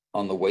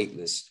on the wait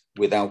list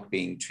without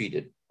being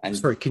treated. And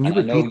sorry, can you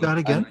repeat that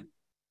again?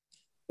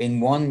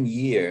 In 1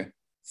 year,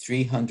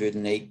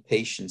 308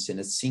 patients in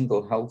a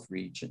single health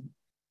region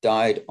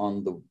died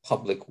on the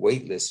public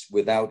wait list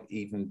without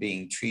even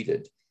being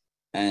treated.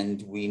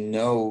 And we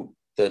know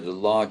that a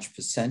large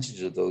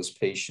percentage of those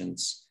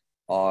patients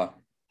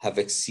have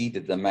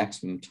exceeded the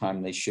maximum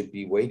time they should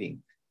be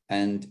waiting.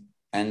 And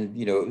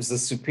it was the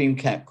Supreme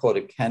Court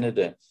of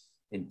Canada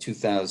in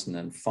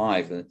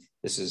 2005. And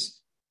this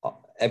is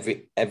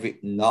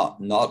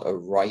not a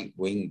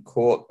right-wing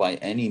court by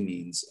any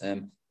means,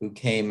 who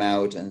came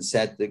out and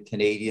said that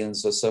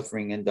Canadians are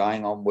suffering and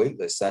dying on wait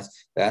lists.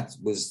 That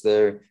was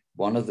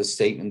one of the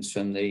statements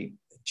from the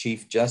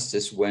Chief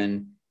Justice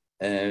when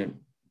the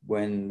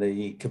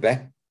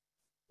Quebec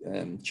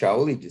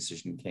Chaoli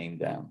decision came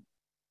down.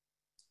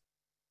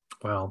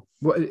 Wow.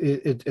 Well,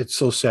 it's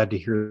so sad to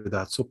hear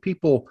that. So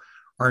people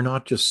are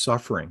not just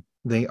suffering,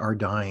 they are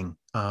dying.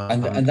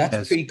 And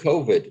that's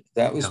pre-COVID.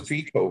 That was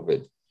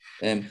pre-COVID.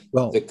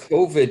 Well, the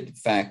COVID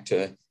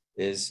factor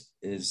is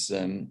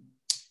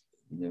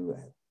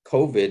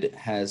COVID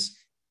has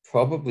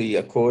probably,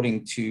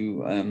 according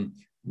to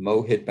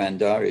Mohit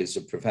Bhandari, is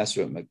a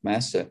professor at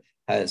McMaster,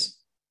 has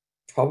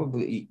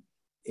probably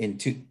in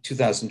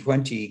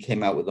 2020, he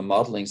came out with a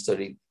modeling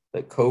study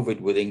that COVID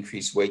would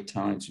increase wait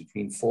times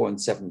between 4 and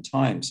 7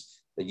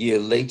 times. A year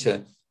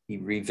later, he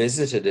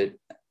revisited it,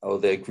 or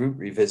their group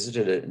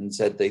revisited it, and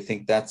said they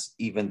think that's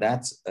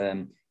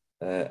an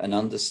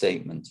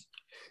understatement.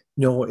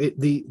 No,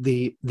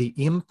 the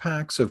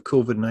impacts of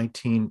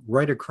COVID-19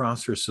 right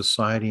across our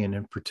society, and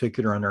in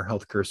particular on our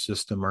healthcare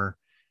system, are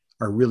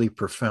really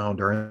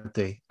profound, aren't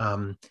they?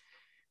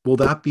 Will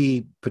that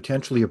be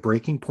potentially a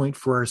breaking point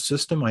for our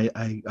system?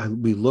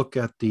 We look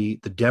at the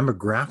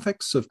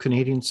demographics of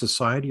Canadian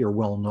society are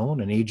well known,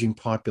 an aging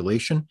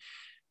population.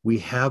 We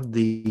have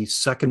the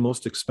second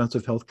most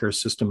expensive healthcare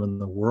system in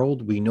the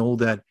world. We know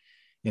that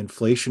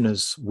inflation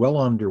is well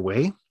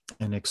underway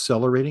and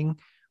accelerating.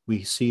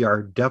 We see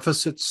our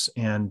deficits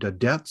and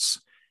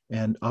debts.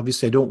 And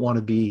obviously, I don't want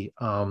to be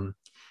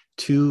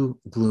too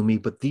gloomy,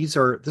 but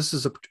this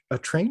is a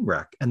train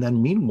wreck. And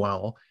then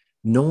meanwhile,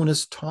 no one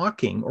is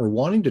talking or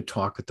wanting to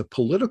talk at the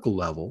political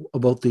level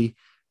about the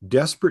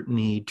desperate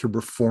need to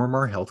reform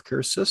our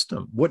healthcare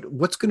system.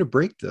 What's going to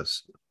break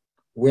this?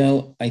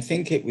 Well, I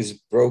think it was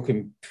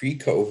broken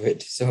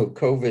pre-COVID, so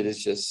COVID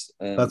is just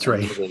That's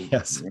right.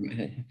 Yes.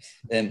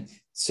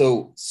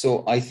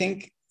 So I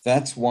think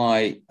that's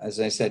why,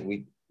 as I said,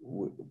 we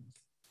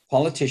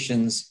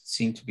politicians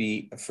seem to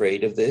be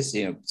afraid of this.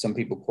 You know, some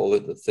people call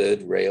it the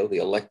third rail, the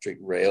electric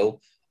rail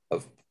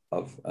of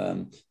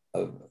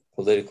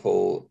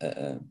political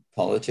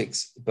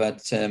politics.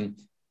 But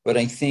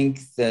I think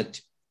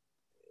that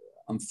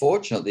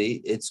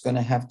unfortunately, it's going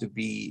to have to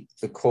be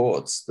the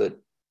courts that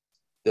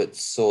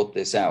sort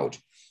this out,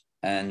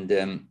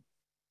 and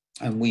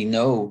we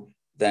know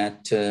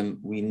that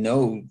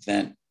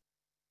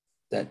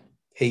that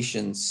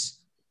patients'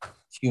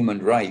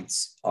 human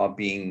rights are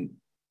being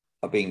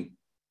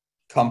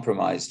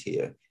compromised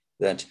here.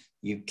 That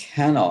you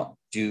cannot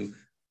do.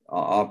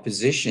 Our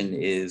position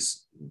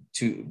is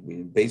to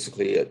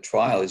basically a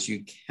trial is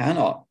you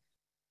cannot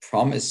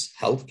promise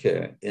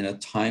healthcare in a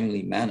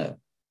timely manner,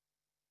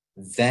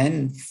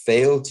 then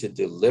fail to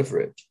deliver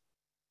it,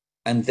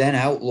 and then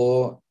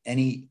outlaw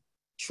any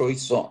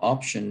choice or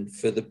option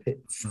for the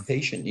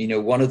patient. You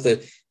know, one of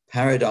the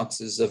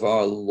paradoxes of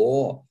our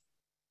legal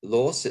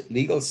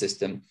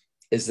system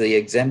is the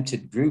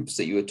exempted groups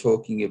that you were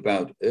talking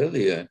about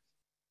earlier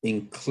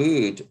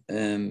include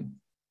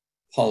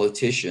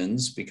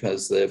politicians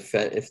because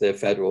if they're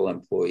federal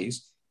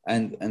employees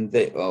and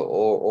they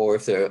or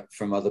if they're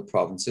from other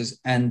provinces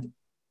and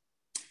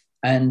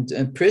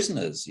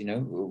prisoners. You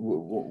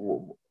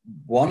know,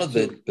 one of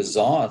the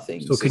bizarre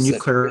things. So can you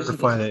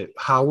clarify that?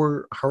 How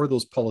are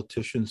those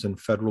politicians and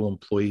federal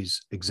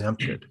employees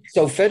exempted?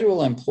 So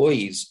federal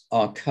employees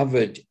are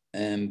covered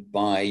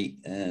by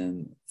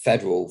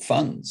federal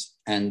funds,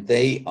 and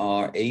they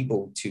are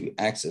able to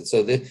access.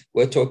 So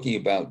we're talking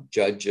about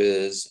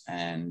judges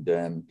and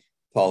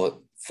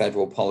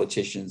federal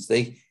politicians.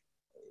 They,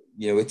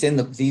 you know,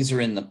 these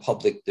are in the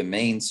public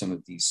domain. Some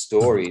of these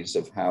stories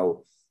of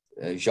how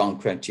Jean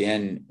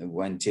Chrétien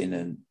went in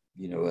and,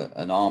 you know,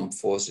 an armed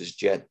forces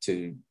jet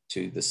to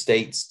the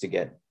States to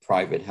get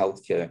private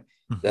healthcare.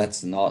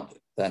 That's not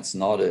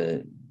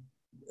a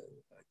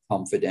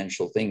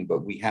confidential thing,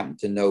 but we happen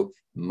to know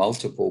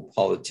multiple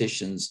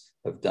politicians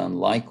have done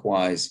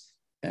likewise,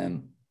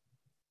 or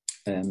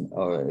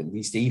at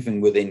least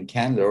even within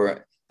Canada.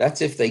 Or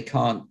that's if they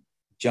can't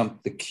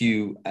jump the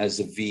queue as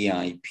a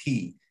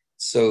VIP.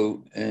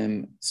 So,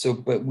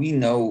 but we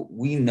know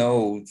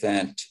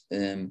that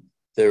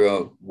there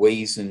are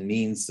ways and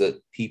means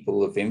that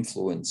people of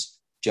influence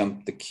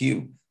jump the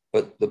queue.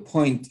 But the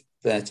point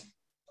that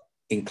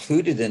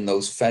included in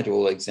those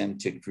federal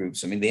exempted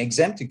groups, I mean, the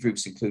exempted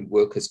groups include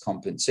workers'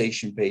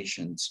 compensation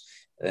patients,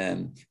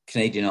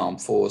 Canadian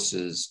Armed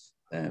Forces,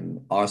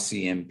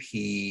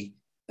 RCMP,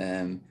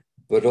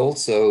 but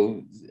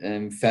also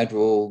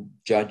federal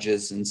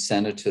judges and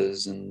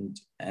senators and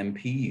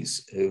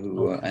MPs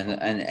who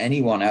and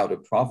anyone out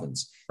of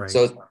province. Right.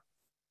 So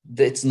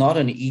it's not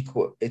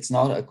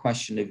a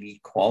question of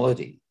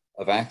equality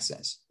of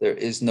access. There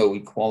is no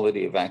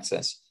equality of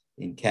access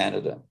in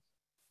Canada.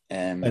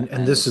 And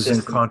this is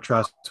in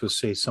contrast to,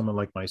 say, someone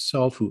like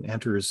myself who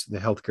enters the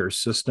healthcare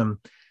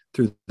system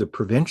through the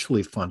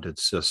provincially funded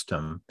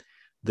system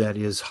that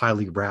is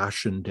highly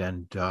rationed,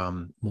 and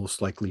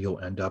most likely you'll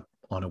end up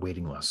on a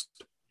waiting list.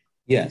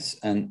 Yes,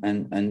 and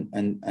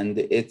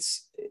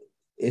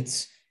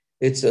it's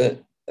a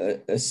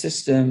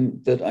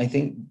system that I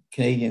think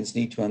Canadians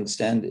need to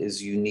understand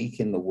is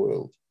unique in the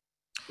world.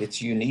 It's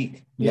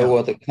unique. Yeah. No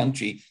other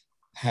country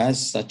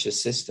has such a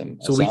system.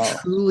 So we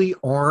truly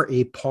are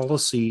a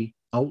policy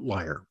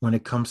outlier when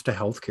it comes to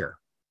healthcare.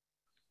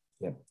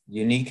 Yeah,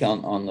 unique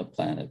on the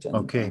planet.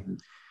 Okay.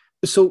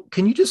 So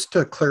can you just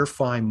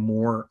clarify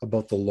more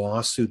about the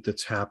lawsuit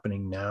that's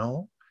happening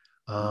now?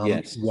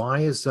 Yes. Why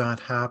is that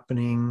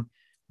happening?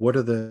 What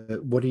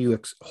do you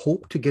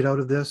hope to get out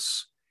of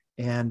this?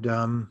 And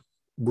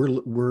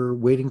we're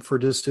waiting for a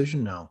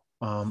decision now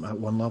at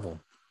one level.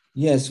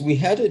 Yes, we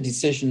had a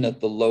decision at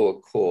the lower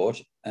court,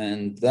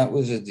 and that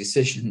was a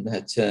decision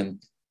that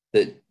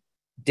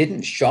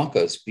didn't shock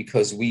us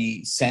because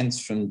we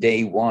sensed from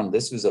day one.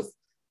 This was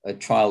a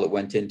trial that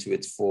went into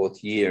its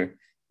fourth year.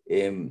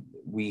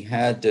 We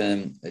had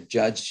a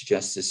judge,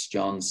 Justice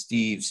John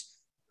Steeves,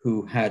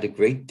 who had a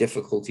great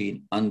difficulty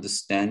in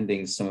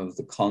understanding some of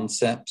the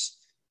concepts.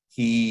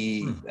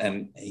 He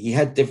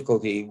had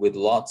difficulty with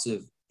lots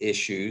of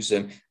issues.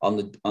 On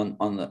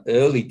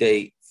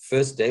the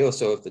first day or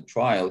so of the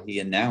trial, he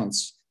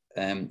announced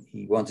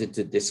he wanted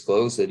to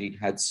disclose that he'd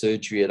had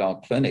surgery at our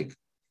clinic,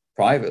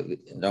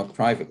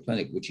 private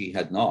clinic, which he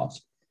had not.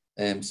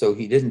 So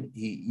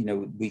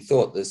we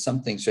thought there's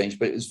something strange,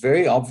 but it was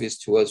very obvious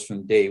to us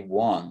from day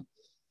one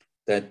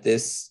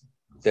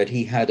that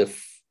he had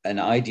an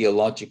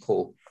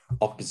ideological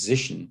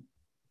opposition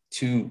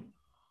to,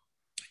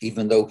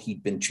 even though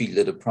he'd been treated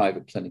at a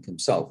private clinic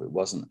himself, it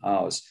wasn't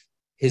ours.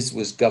 His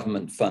was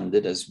government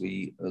funded, as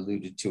we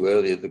alluded to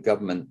earlier. The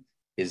government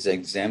is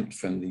exempt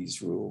from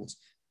these rules.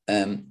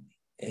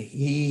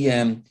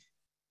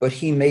 but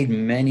he made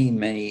many,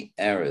 many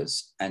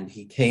errors, and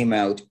he came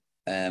out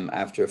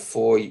after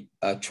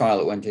a trial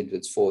that went into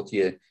its fourth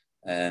year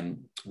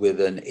with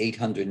an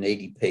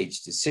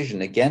 880-page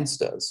decision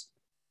against us.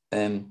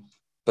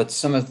 But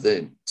some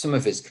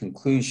of his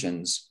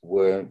conclusions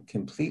were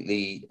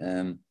completely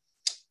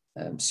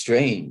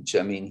strange.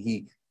 I mean,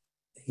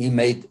 he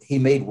made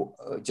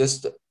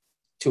just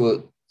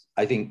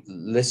I think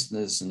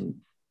listeners and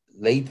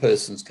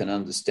laypersons can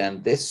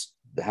understand this,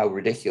 how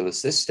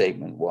ridiculous this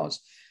statement was,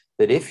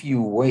 that if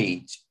you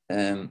wait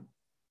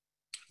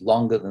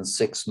longer than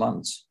 6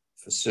 months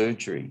for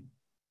surgery,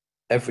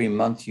 every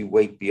month you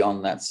wait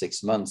beyond that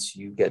 6 months,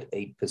 you get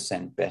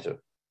 8% better.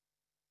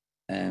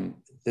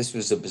 This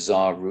was a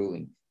bizarre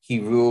ruling. He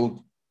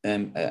ruled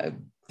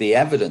the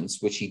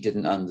evidence, which he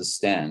didn't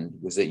understand,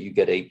 was that you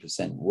get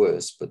 8%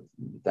 worse, but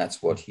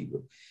that's what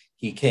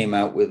he came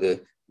out with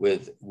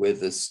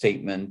a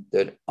statement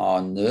that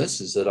our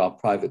nurses at our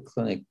private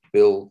clinic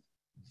bill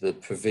the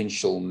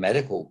provincial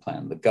medical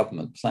plan, the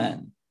government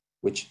plan,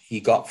 which he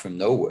got from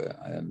nowhere.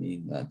 I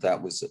mean,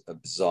 that was a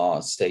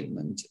bizarre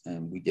statement,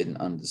 and we didn't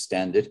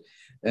understand it.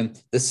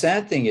 The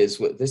sad thing is,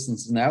 this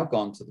has now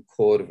gone to the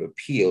Court of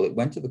Appeal. It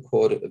went to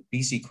the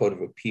BC Court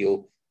of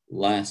Appeal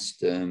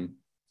last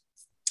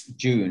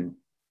June,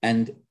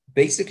 and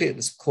basically at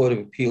this Court of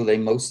Appeal, they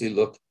mostly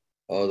look,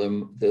 or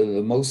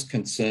the most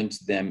concerned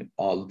to them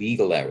are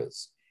legal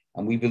errors,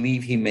 and we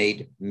believe he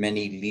made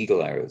many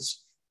legal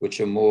errors,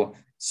 which are more.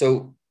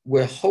 So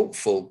we're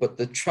hopeful, but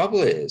the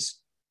trouble is,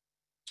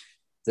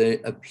 the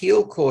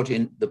appeal court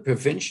in the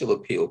provincial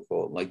appeal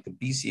court, like the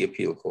BC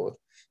appeal court,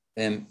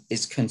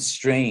 is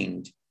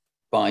constrained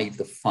by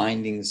the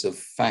findings of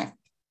fact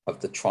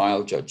of the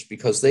trial judge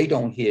because they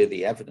don't hear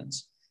the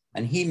evidence.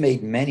 And he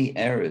made many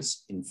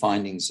errors in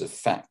findings of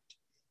fact.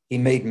 He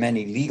made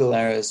many legal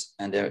errors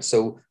and errors.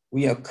 So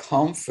we are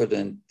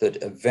confident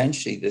that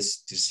eventually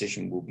this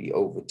decision will be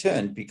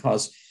overturned,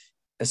 because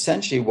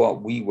essentially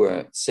what we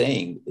were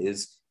saying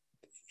is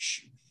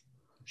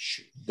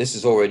this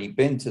has already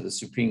been to the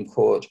Supreme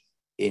Court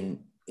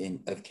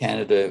of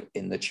Canada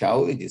in the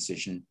Chowley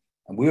decision.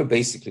 And we were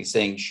basically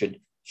saying,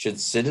 should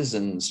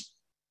citizens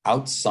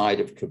outside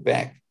of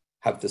Quebec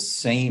have the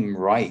same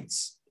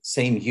rights,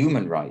 same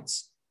human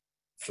rights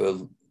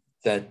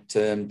that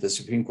the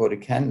Supreme Court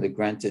of Canada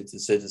granted to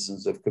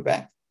citizens of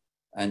Quebec?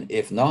 And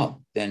if not,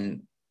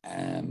 then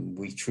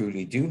we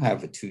truly do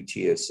have a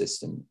two-tier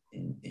system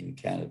in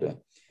Canada.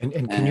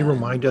 And can you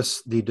remind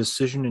us, the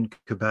decision in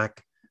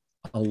Quebec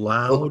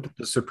the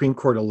Supreme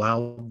Court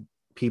allowed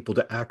people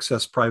to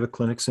access private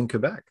clinics in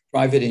Quebec?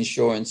 Private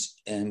insurance,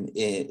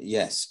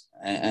 yes.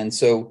 And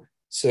so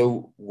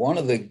one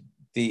of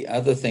the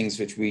other things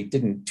which we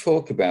didn't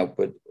talk about,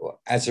 but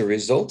as a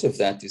result of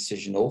that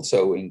decision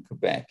also in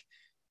Quebec,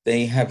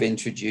 they have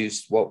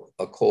introduced what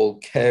are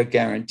called care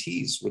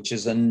guarantees, which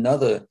is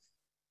another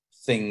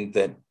thing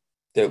that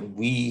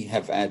we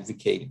have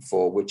advocated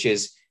for, which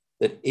is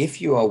that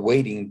if you are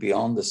waiting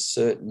beyond a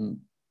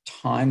certain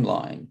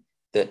timeline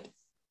that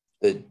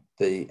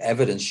the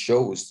evidence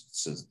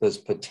shows there's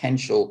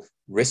potential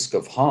risk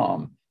of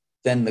harm,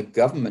 then the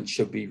government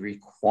should be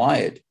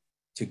required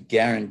to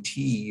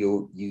guarantee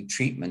you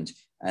treatment.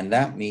 And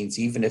that means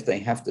even if they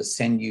have to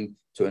send you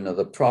to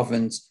another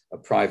province, a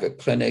private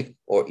clinic,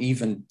 or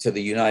even to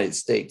the United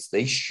States,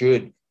 they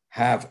should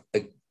have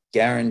a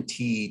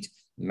guaranteed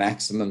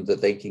maximum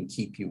that they can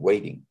keep you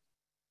waiting.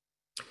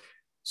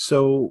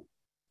 So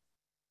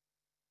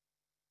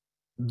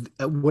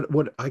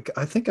what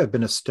I think I've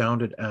been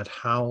astounded at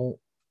how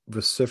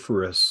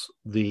vociferous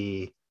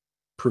the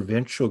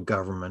provincial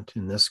government,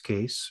 in this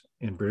case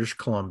in British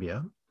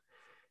Columbia,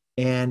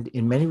 and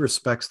in many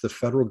respects the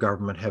federal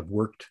government, have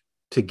worked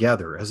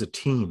together as a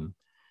team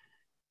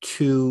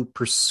to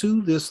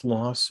pursue this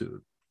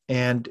lawsuit.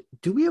 And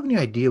do we have any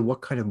idea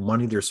what kind of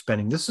money they're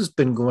spending? This has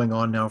been going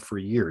on now for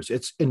years.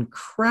 It's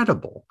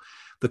incredible,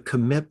 the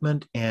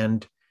commitment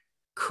and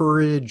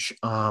courage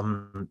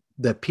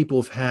that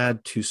people have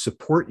had to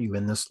support you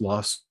in this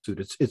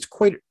lawsuit. It's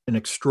quite an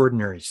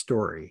extraordinary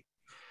story.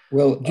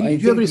 Well, do you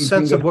have any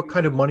sense of what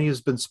kind of money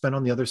has been spent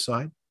on the other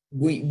side?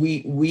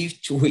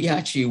 We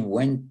actually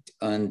went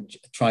and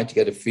tried to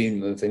get a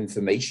freedom of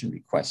information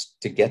request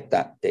to get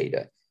that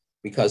data,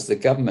 because the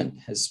government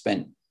has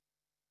spent,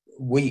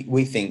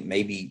 we think,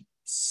 maybe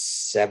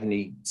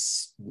 70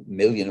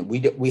 million.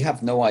 We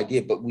have no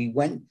idea, but we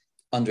went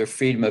under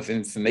freedom of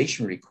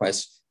information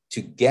request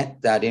to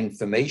get that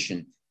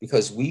information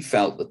because we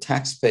felt the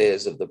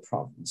taxpayers of the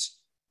province,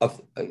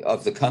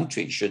 of the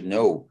country,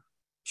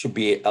 should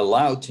be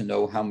allowed to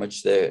know how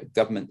much the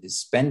government is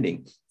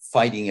spending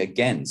fighting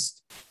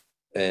against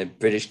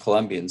British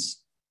Columbians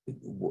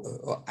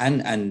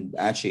and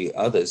actually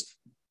others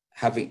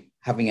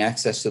having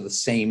access to the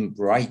same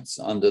rights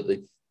under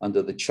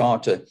the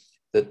charter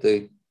that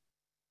the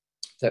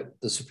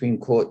Supreme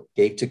Court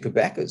gave to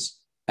Quebecers.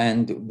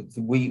 And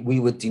we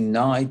were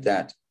denied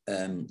that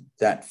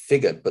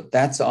figure, but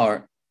that's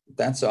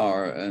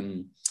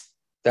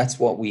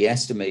what we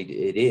estimate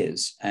it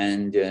is,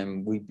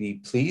 and we'd be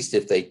pleased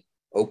if they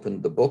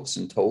opened the books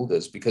and told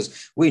us,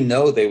 because we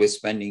know they were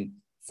spending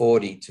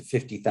 $40,000 to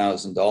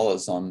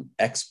 $50,000 on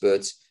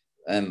experts,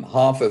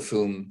 half of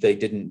whom they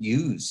didn't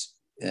use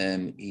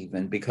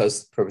even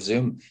because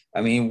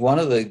one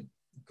of the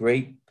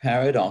great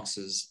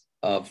paradoxes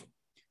of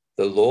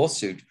the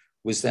lawsuit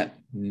was that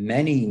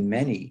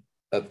many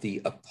of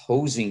the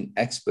opposing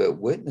expert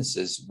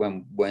witnesses,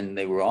 when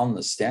they were on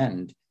the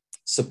stand,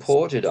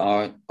 supported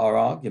our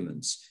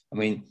arguments. I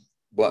mean,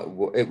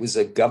 it was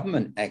a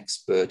government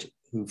expert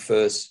who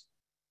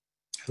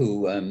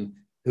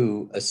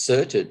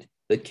asserted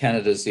that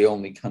Canada is the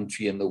only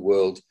country in the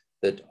world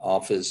that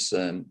offers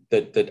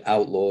that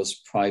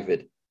outlaws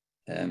private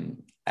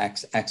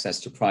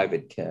access to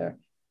private care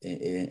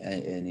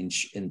in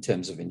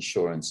terms of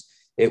insurance.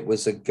 It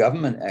was a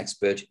government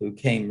expert who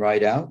came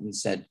right out and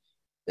said,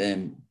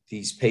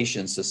 these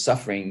patients are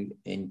suffering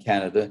in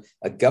Canada.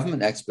 A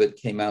government expert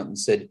came out and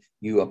said,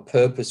 you are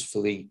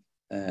purposefully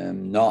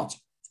not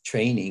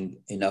training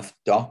enough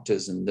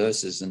doctors and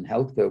nurses and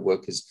healthcare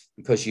workers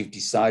because you've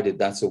decided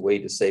that's a way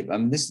to save.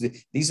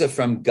 These are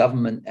from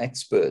government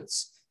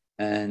experts.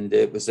 And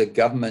it was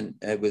government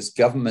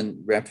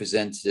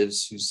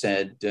representatives who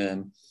said,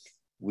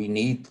 we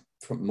need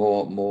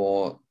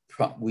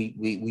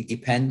we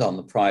depend on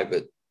the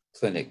private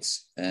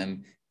clinics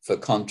for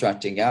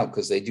contracting out,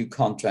 because they do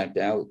contract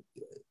out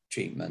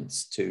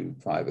treatments to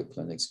private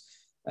clinics.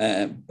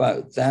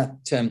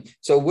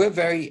 So we're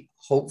very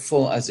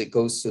hopeful as it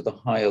goes to the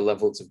higher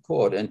levels of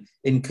court. And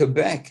in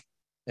Quebec,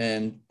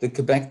 the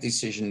Quebec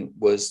decision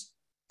was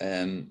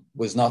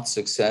not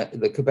success.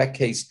 The Quebec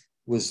case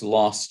was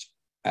lost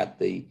at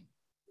the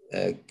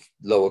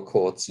lower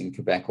courts in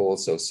Quebec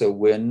also. So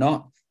we're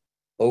not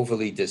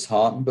overly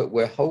disheartened, but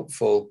we're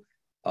hopeful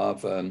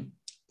of a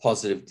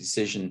positive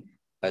decision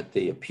at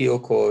the appeal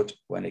court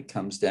when it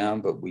comes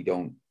down, but we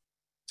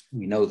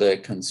know they're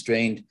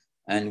constrained,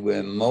 and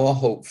we're more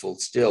hopeful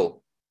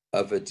still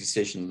of a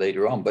decision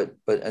later on. But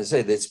as I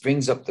say, this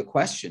brings up the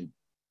question,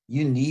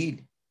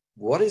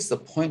 what is the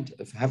point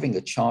of having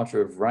a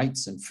Charter of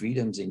Rights and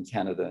Freedoms in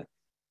Canada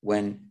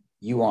when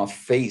you are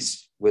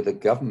faced with a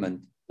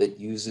government that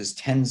uses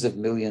tens of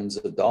millions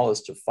of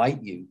dollars to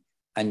fight you,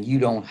 and you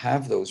don't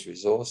have those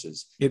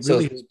resources? It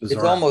really is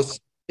bizarre.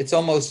 It's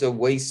almost a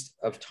waste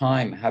of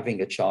time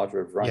having a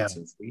Charter of Rights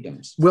and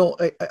Freedoms. Well,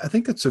 I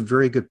think that's a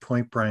very good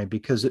point, Brian,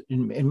 because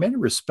in many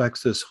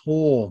respects, this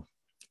whole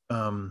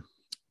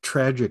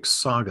tragic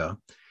saga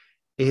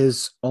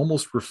is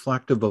almost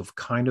reflective of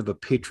kind of a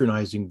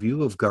patronizing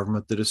view of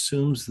government that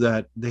assumes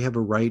that they have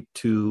a right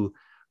to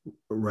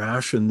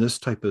ration this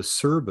type of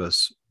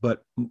service,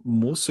 but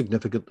most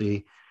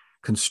significantly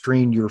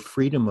constrain your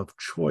freedom of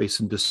choice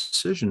and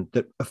decision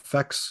that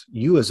affects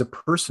you as a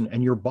person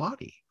and your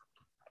body.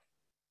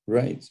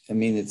 Right. I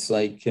mean, it's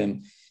like,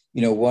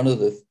 one of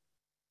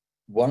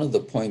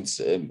the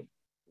points,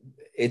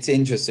 it's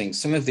interesting.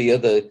 Some of the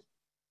other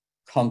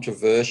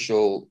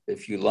controversial,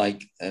 if you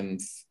like,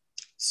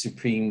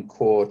 Supreme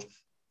Court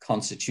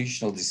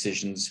constitutional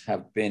decisions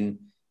have been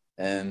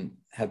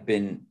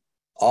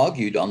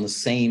argued on the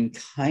same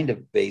kind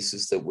of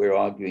basis that we're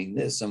arguing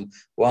this. And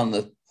one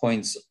of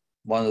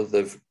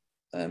the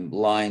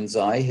lines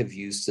I have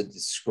used to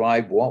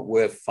describe what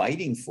we're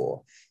fighting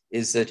for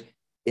is that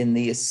in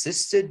the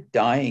assisted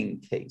dying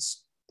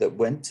case that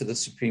went to the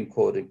Supreme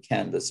Court of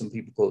Canada, some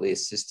people call it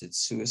assisted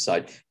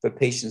suicide, for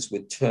patients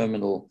with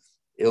terminal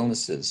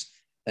illnesses,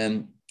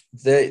 the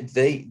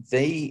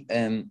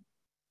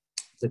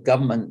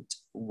government,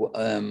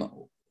 the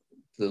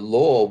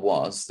law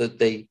was that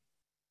they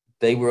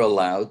were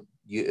allowed,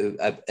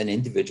 an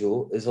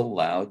individual is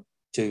allowed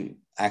to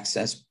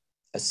access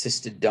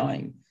assisted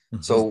dying.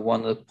 Mm-hmm. So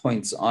one of the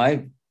points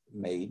I've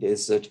made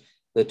is that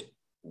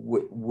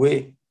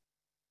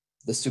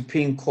the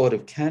Supreme Court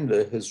of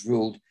Canada has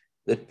ruled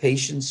that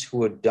patients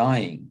who are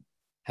dying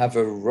have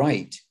a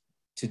right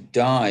to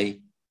die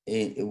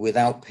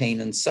without pain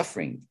and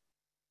suffering.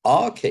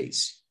 Our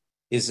case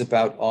is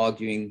about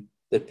arguing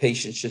that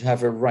patients should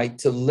have a right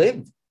to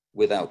live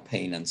without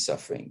pain and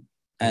suffering.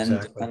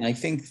 Exactly. And I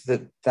think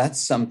that that's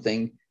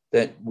something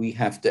that we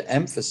have to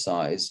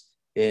emphasize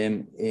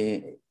in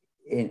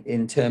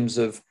terms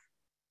of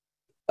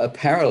a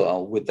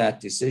parallel with that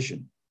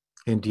decision.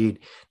 Indeed.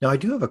 Now, I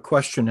do have a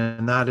question,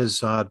 and that is,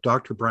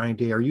 Dr. Brian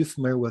Day, are you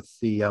familiar with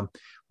the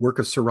work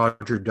of Sir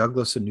Roger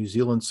Douglas in New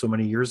Zealand so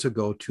many years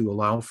ago to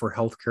allow for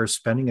healthcare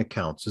spending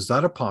accounts? Is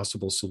that a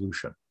possible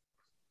solution?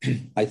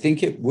 I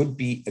think it would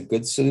be a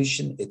good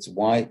solution. It's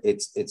one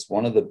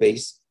of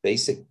the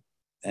basic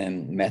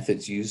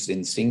methods used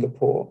in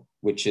Singapore,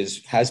 which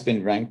has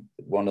been ranked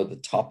one of the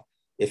top,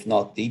 if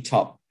not the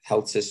top,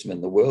 health system in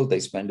the world. They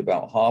spend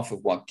about half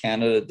of what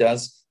Canada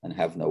does and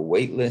have no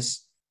wait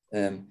list.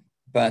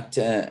 But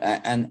Sir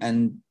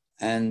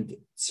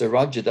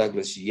Roger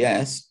Douglas,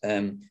 yes.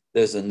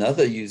 There's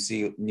another New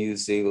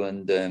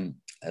Zealand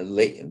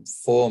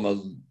former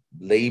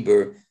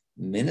Labour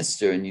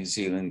minister in New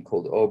Zealand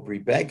called Aubrey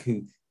Begg,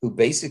 who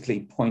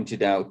basically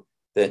pointed out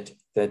that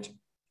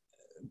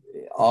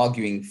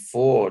arguing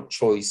for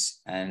choice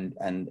and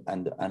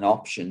an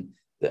option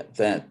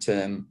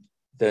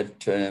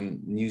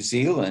New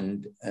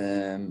Zealand,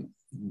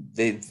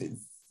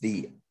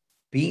 the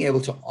being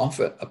able to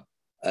offer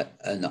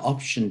an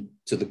option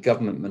to the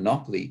government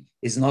monopoly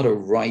is not a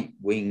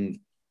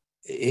right-wing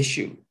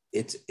issue.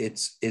 It's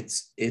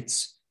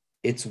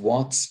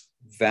what's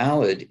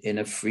valid in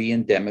a free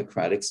and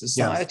democratic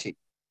society. Yes.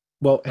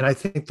 Well, and I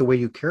think the way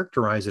you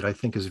characterize it, I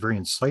think, is very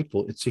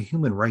insightful. It's a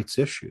human rights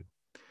issue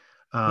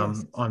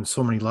Yes. on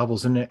so many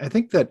levels. And I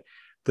think that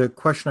the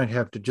question I'd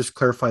have to just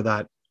clarify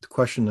that the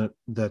question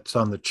that's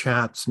on the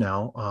chats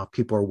now,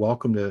 people are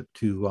welcome to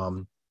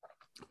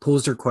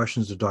pose their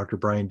questions to Dr.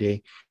 Brian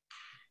Day,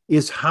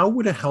 is how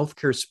would a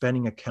healthcare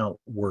spending account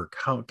work?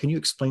 How can you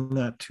explain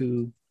that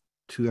to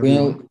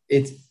everyone?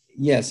 Well,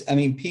 yes. I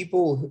mean,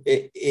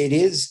 it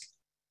is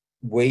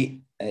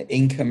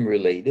income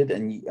related,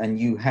 and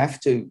you have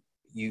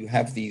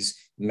these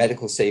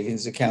medical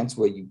savings accounts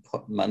where you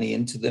put money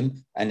into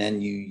them, and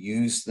then you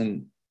use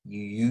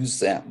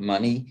that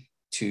money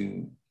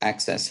to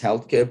access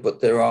healthcare.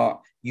 But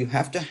you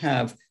have to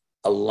have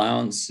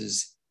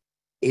allowances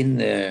in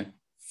there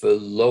for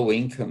low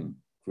income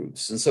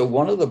groups. And so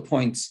one of the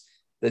points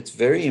that's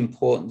very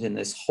important in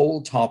this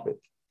whole topic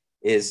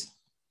is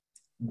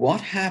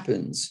what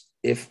happens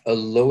if a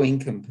low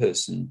income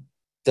person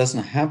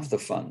doesn't have the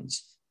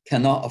funds,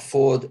 cannot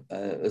afford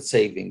a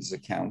savings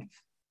account,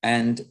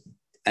 and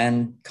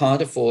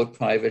can't afford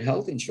private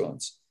health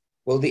insurance?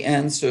 Well, the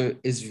answer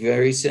is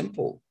very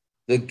simple.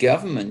 The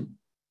government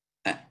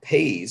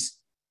pays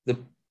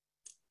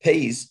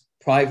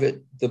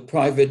private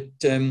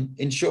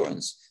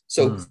insurance.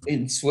 So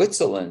in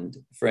Switzerland,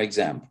 for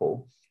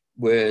example,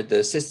 where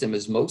the system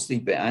is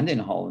mostly, and in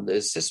Holland,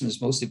 the system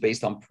is mostly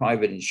based on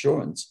private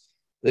insurance,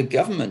 the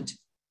government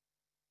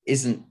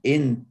the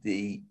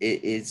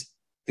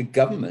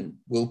government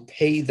will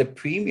pay the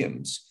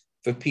premiums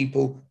for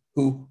people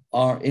who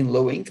are in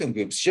low income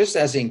groups, just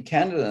as in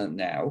Canada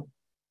now.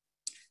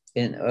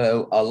 In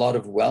a lot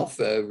of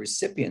welfare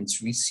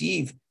recipients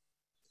receive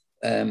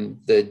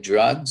the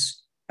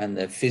drugs and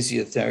the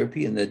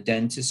physiotherapy and the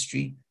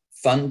dentistry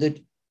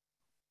funded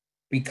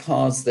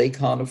because they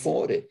can't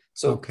afford it.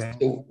 So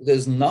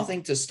there's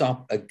nothing to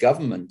stop a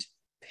government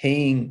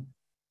paying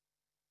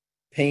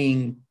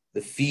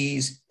the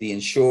fees, the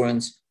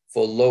insurance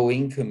for low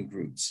income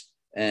groups.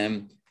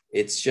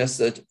 It's just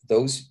that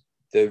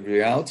the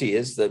reality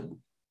is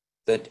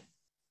that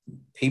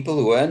people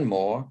who earn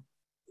more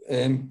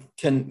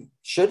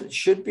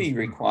should be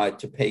required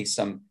to pay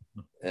some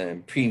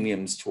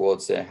premiums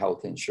towards their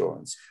health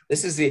insurance.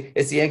 It's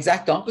the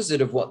exact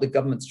opposite of what the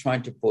government's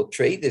trying to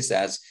portray this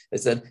as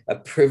that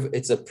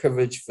it's a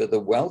privilege for the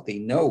wealthy.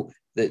 No,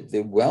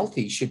 the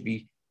wealthy should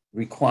be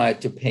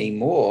required to pay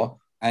more,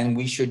 and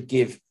we should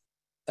give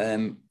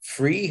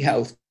free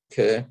health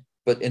care,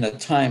 but in a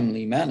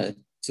timely manner,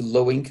 to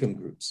low-income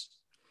groups.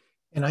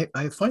 And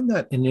I find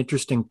that an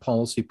interesting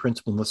policy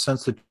principle in the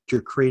sense that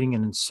you're creating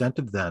an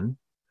incentive then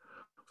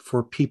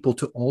for people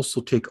to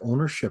also take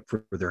ownership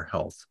for their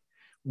health.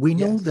 We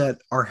know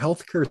that our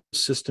healthcare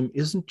system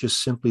isn't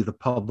just simply the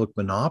public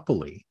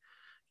monopoly.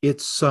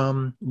 It's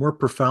more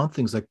profound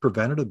things like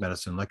preventative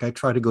medicine. Like I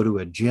try to go to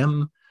a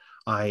gym.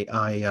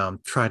 I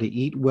try to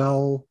eat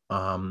well.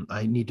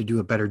 I need to do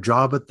a better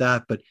job at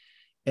that. But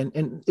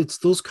and it's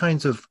those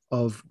kinds of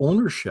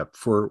ownership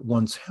for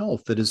one's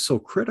health that is so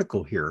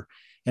critical here.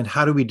 And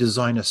how do we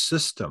design a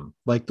system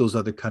like those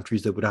other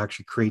countries that would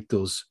actually create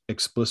those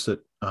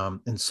explicit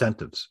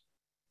incentives?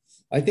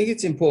 I think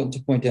it's important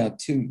to point out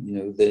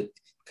too, that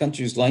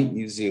countries like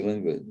New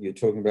Zealand, you're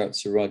talking about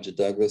Sir Roger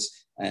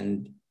Douglas,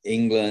 and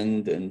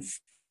England and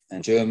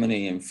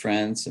Germany and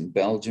France and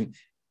Belgium,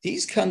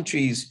 these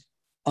countries,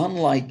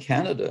 unlike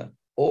Canada,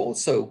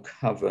 also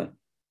cover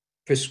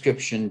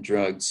prescription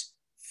drugs,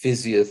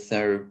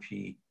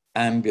 physiotherapy,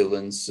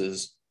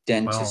 ambulances,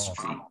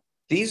 dentistry. Wow.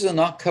 These are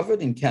not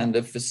covered in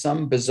Canada for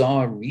some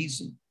bizarre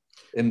reason.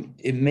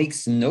 It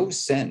makes no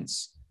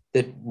sense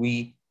that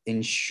we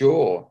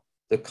insure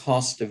the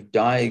cost of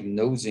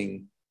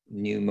diagnosing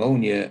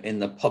pneumonia in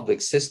the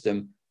public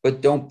system, but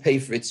don't pay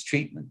for its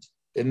treatment.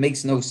 It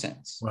makes no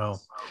sense. Wow.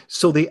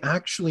 So they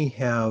actually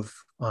have,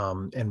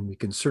 and we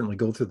can certainly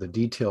go through the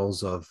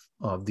details of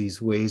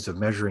these ways of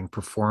measuring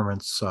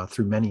performance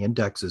through many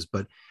indexes,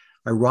 but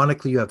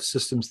ironically, you have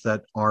systems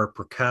that are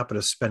per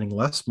capita spending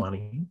less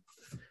money.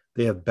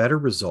 They have better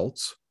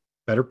results,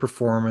 better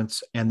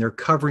performance, and they're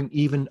covering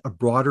even a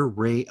broader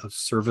array of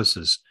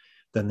services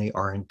than they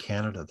are in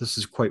Canada. This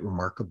is quite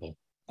remarkable.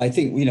 I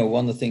think, one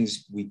of the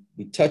things we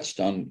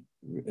touched on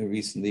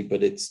recently,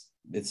 but it's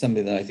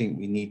something that I think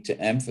we need to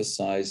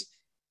emphasize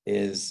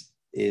is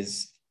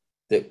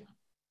that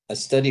a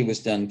study was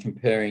done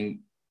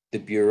comparing the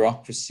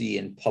bureaucracy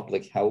in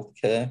public health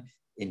care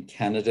in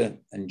Canada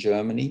and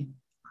Germany.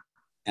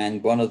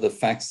 And one of the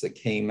facts that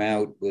came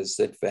out was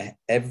that for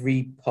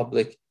every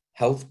public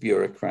health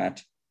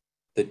bureaucrat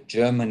that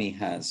Germany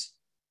has,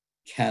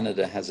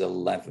 Canada has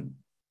 11.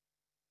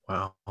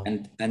 Wow.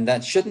 And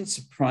that shouldn't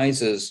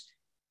surprise us.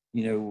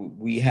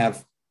 We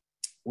have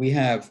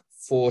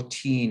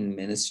 14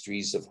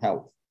 ministries of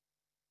health.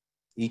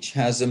 Each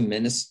has a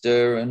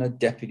minister and a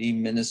deputy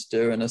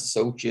minister and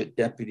associate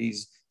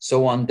deputies,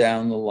 so on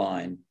down the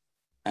line.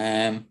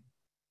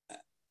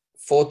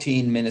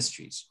 14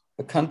 ministries.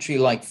 A country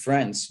like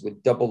France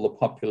with double the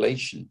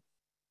population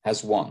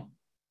has one.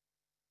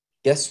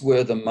 Guess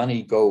where the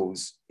money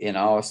goes in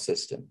our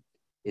system?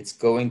 It's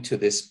going to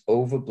this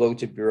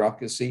over-bloated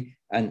bureaucracy,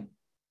 and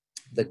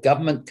the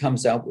government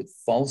comes out with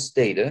false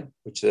data,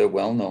 which they're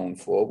well known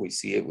for. We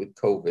see it with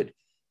COVID,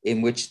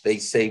 in which they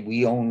say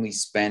we only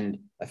spend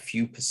a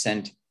few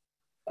percent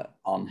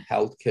on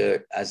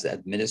healthcare as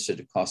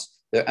administrative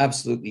costs. They're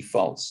absolutely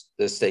false,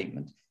 their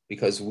statement,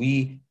 because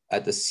we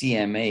at the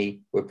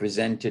CMA were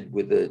presented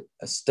with a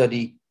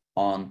study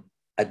on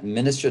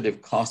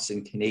administrative costs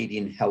in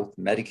Canadian health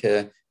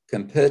Medicare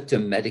compared to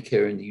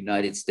Medicare in the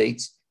United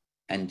States.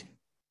 And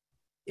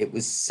it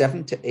was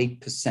 7 to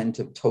 8%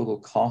 of total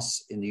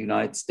costs in the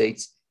United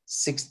States,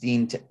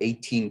 16 to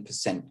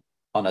 18%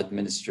 on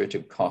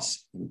administrative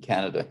costs in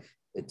Canada.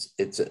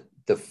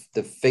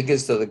 The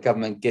figures that the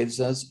government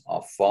gives us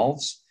are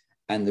false.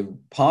 And the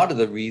part of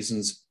the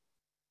reasons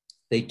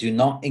they do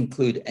not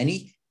include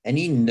any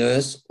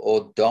nurse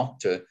or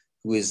doctor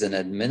who is an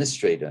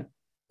administrator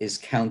is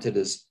counted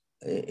as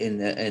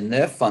in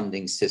their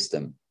funding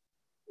system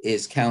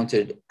is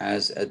counted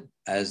as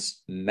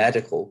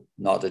medical,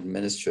 not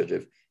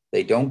administrative.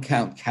 They don't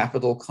count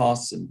capital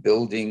costs and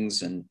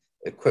buildings and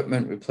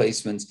equipment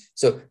replacements.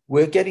 So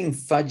we're getting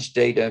fudge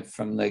data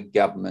from the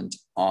government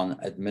on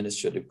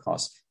administrative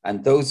costs.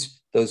 And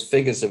those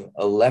figures of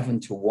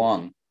 11 to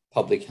 1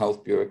 public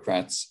health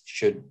bureaucrats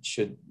should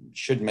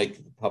make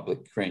the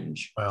public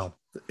cringe. Wow.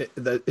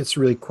 It's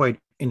really quite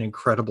an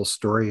incredible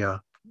story,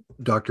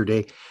 Dr.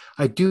 Day.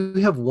 I do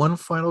have one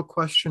final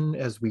question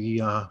as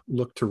we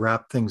look to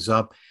wrap things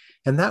up,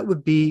 and that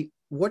would be,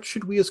 what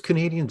should we as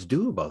Canadians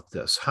do about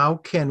this? How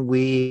can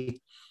we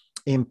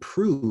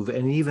improve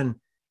and even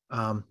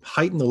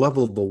heighten the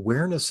level of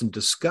awareness and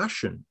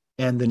discussion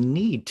and the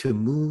need to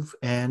move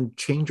and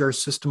change our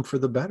system for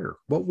the better?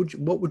 What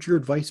would your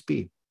advice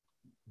be?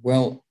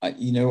 Well, I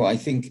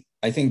think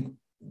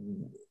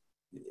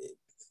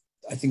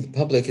the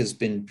public has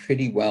been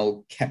pretty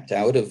well kept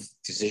out of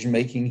decision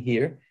making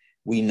here.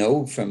 We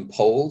know from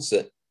polls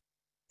that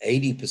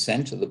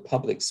 80% of the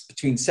public,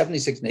 between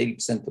 76 and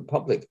 80% of the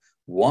public,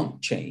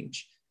 want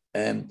change.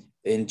 In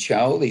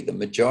Chiauli, the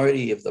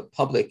majority of the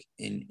public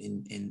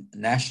in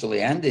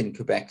nationally and in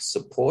Quebec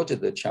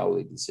supported the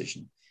Chiauli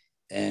decision,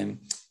 and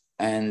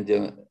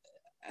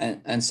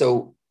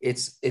so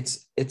it's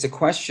a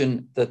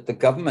question that the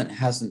government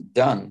hasn't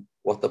done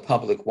what the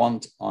public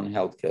want on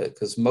healthcare,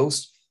 because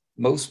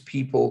most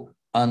people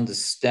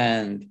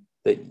understand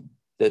that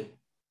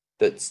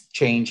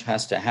change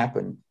has to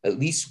happen. At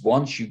least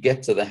once you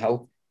get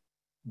to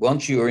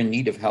once you are in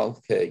need of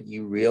healthcare,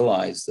 you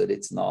realize that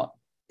it's not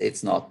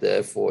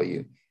there for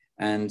you.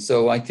 And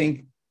so I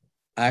think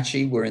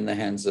actually we're in the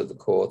hands of the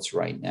courts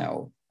right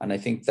now. And I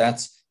think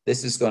this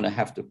is going to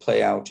have to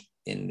play out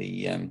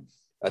in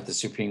at the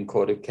Supreme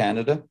Court of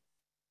Canada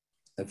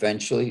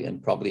eventually,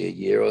 and probably a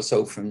year or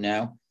so from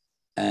now.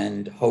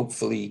 And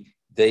hopefully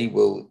they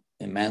will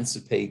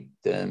emancipate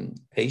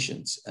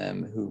patients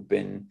who've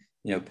been,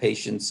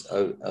 patients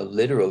are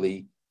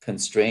literally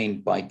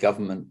constrained by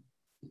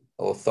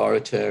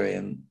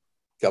authoritarian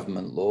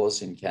government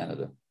laws in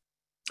Canada.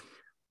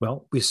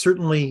 Well, we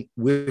certainly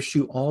wish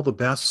you all the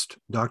best,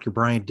 Dr.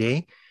 Brian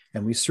Day,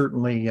 and we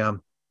certainly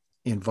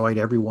invite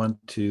everyone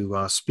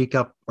to speak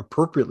up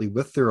appropriately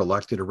with their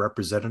elected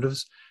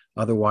representatives.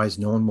 Otherwise,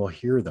 no one will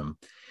hear them.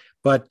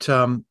 But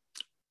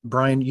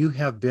Brian, you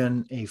have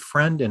been a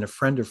friend and a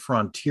friend of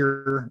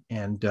Frontier,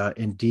 and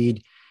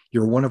indeed,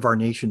 you're one of our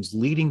nation's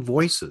leading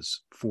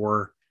voices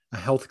for a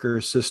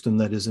healthcare system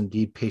that is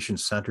indeed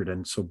patient-centered.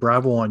 And so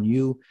bravo on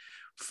you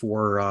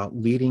for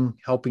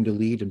helping to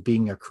lead and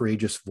being a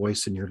courageous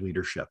voice in your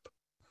leadership.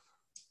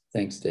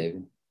 Thanks,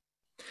 David.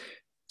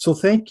 So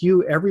thank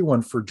you,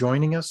 everyone, for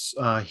joining us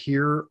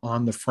here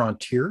on the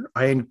Frontier.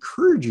 I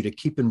encourage you to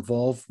keep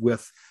involved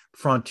with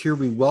Frontier.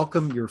 We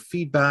welcome your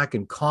feedback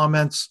and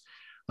comments.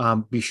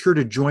 Be sure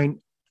to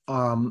join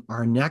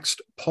our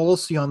next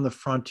Policy on the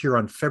Frontier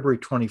on February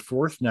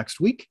 24th next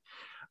week,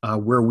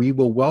 where we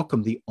will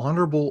welcome the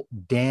Honorable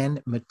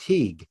Dan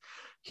Mateague.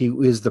 He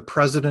is the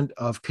president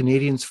of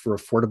Canadians for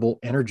Affordable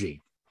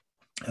Energy.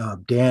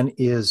 Dan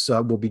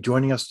will be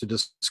joining us to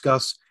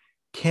discuss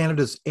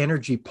Canada's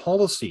energy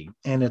policy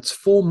and its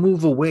full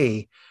move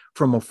away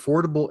from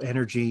affordable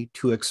energy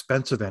to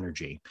expensive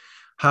energy.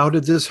 How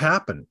did this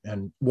happen?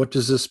 And what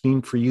does this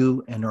mean for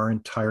you and our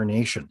entire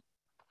nation?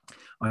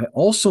 I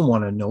also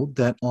want to note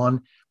that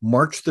on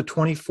March the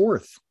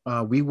 24th,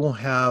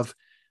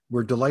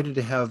 we're delighted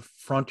to have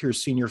Frontier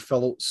Senior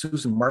Fellow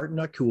Susan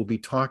Martinuk, who will be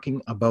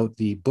talking about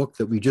the book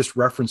that we just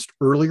referenced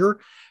earlier,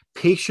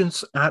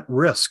 Patients at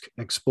Risk,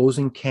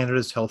 Exposing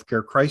Canada's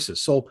Healthcare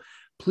Crisis. So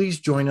please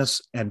join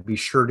us and be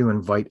sure to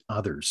invite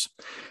others.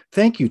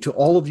 Thank you to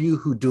all of you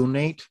who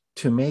donate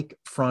to make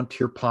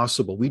Frontier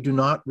possible. We do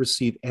not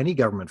receive any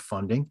government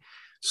funding,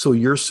 so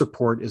your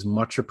support is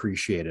much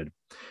appreciated.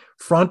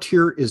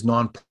 Frontier is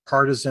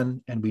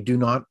nonpartisan, and we do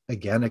not,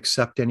 again,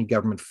 accept any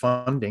government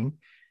funding.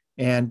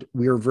 And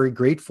we are very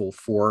grateful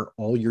for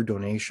all your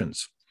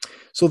donations.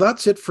 So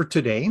that's it for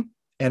today.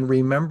 And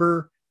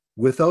remember,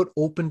 without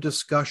open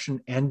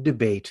discussion and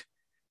debate,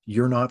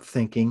 you're not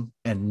thinking,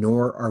 and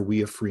nor are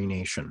we a free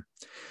nation.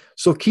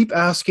 So keep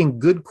asking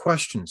good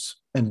questions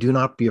and do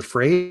not be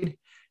afraid.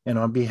 And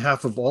on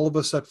behalf of all of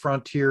us at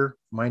Frontier,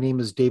 my name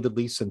is David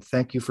Leese, and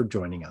thank you for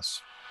joining us.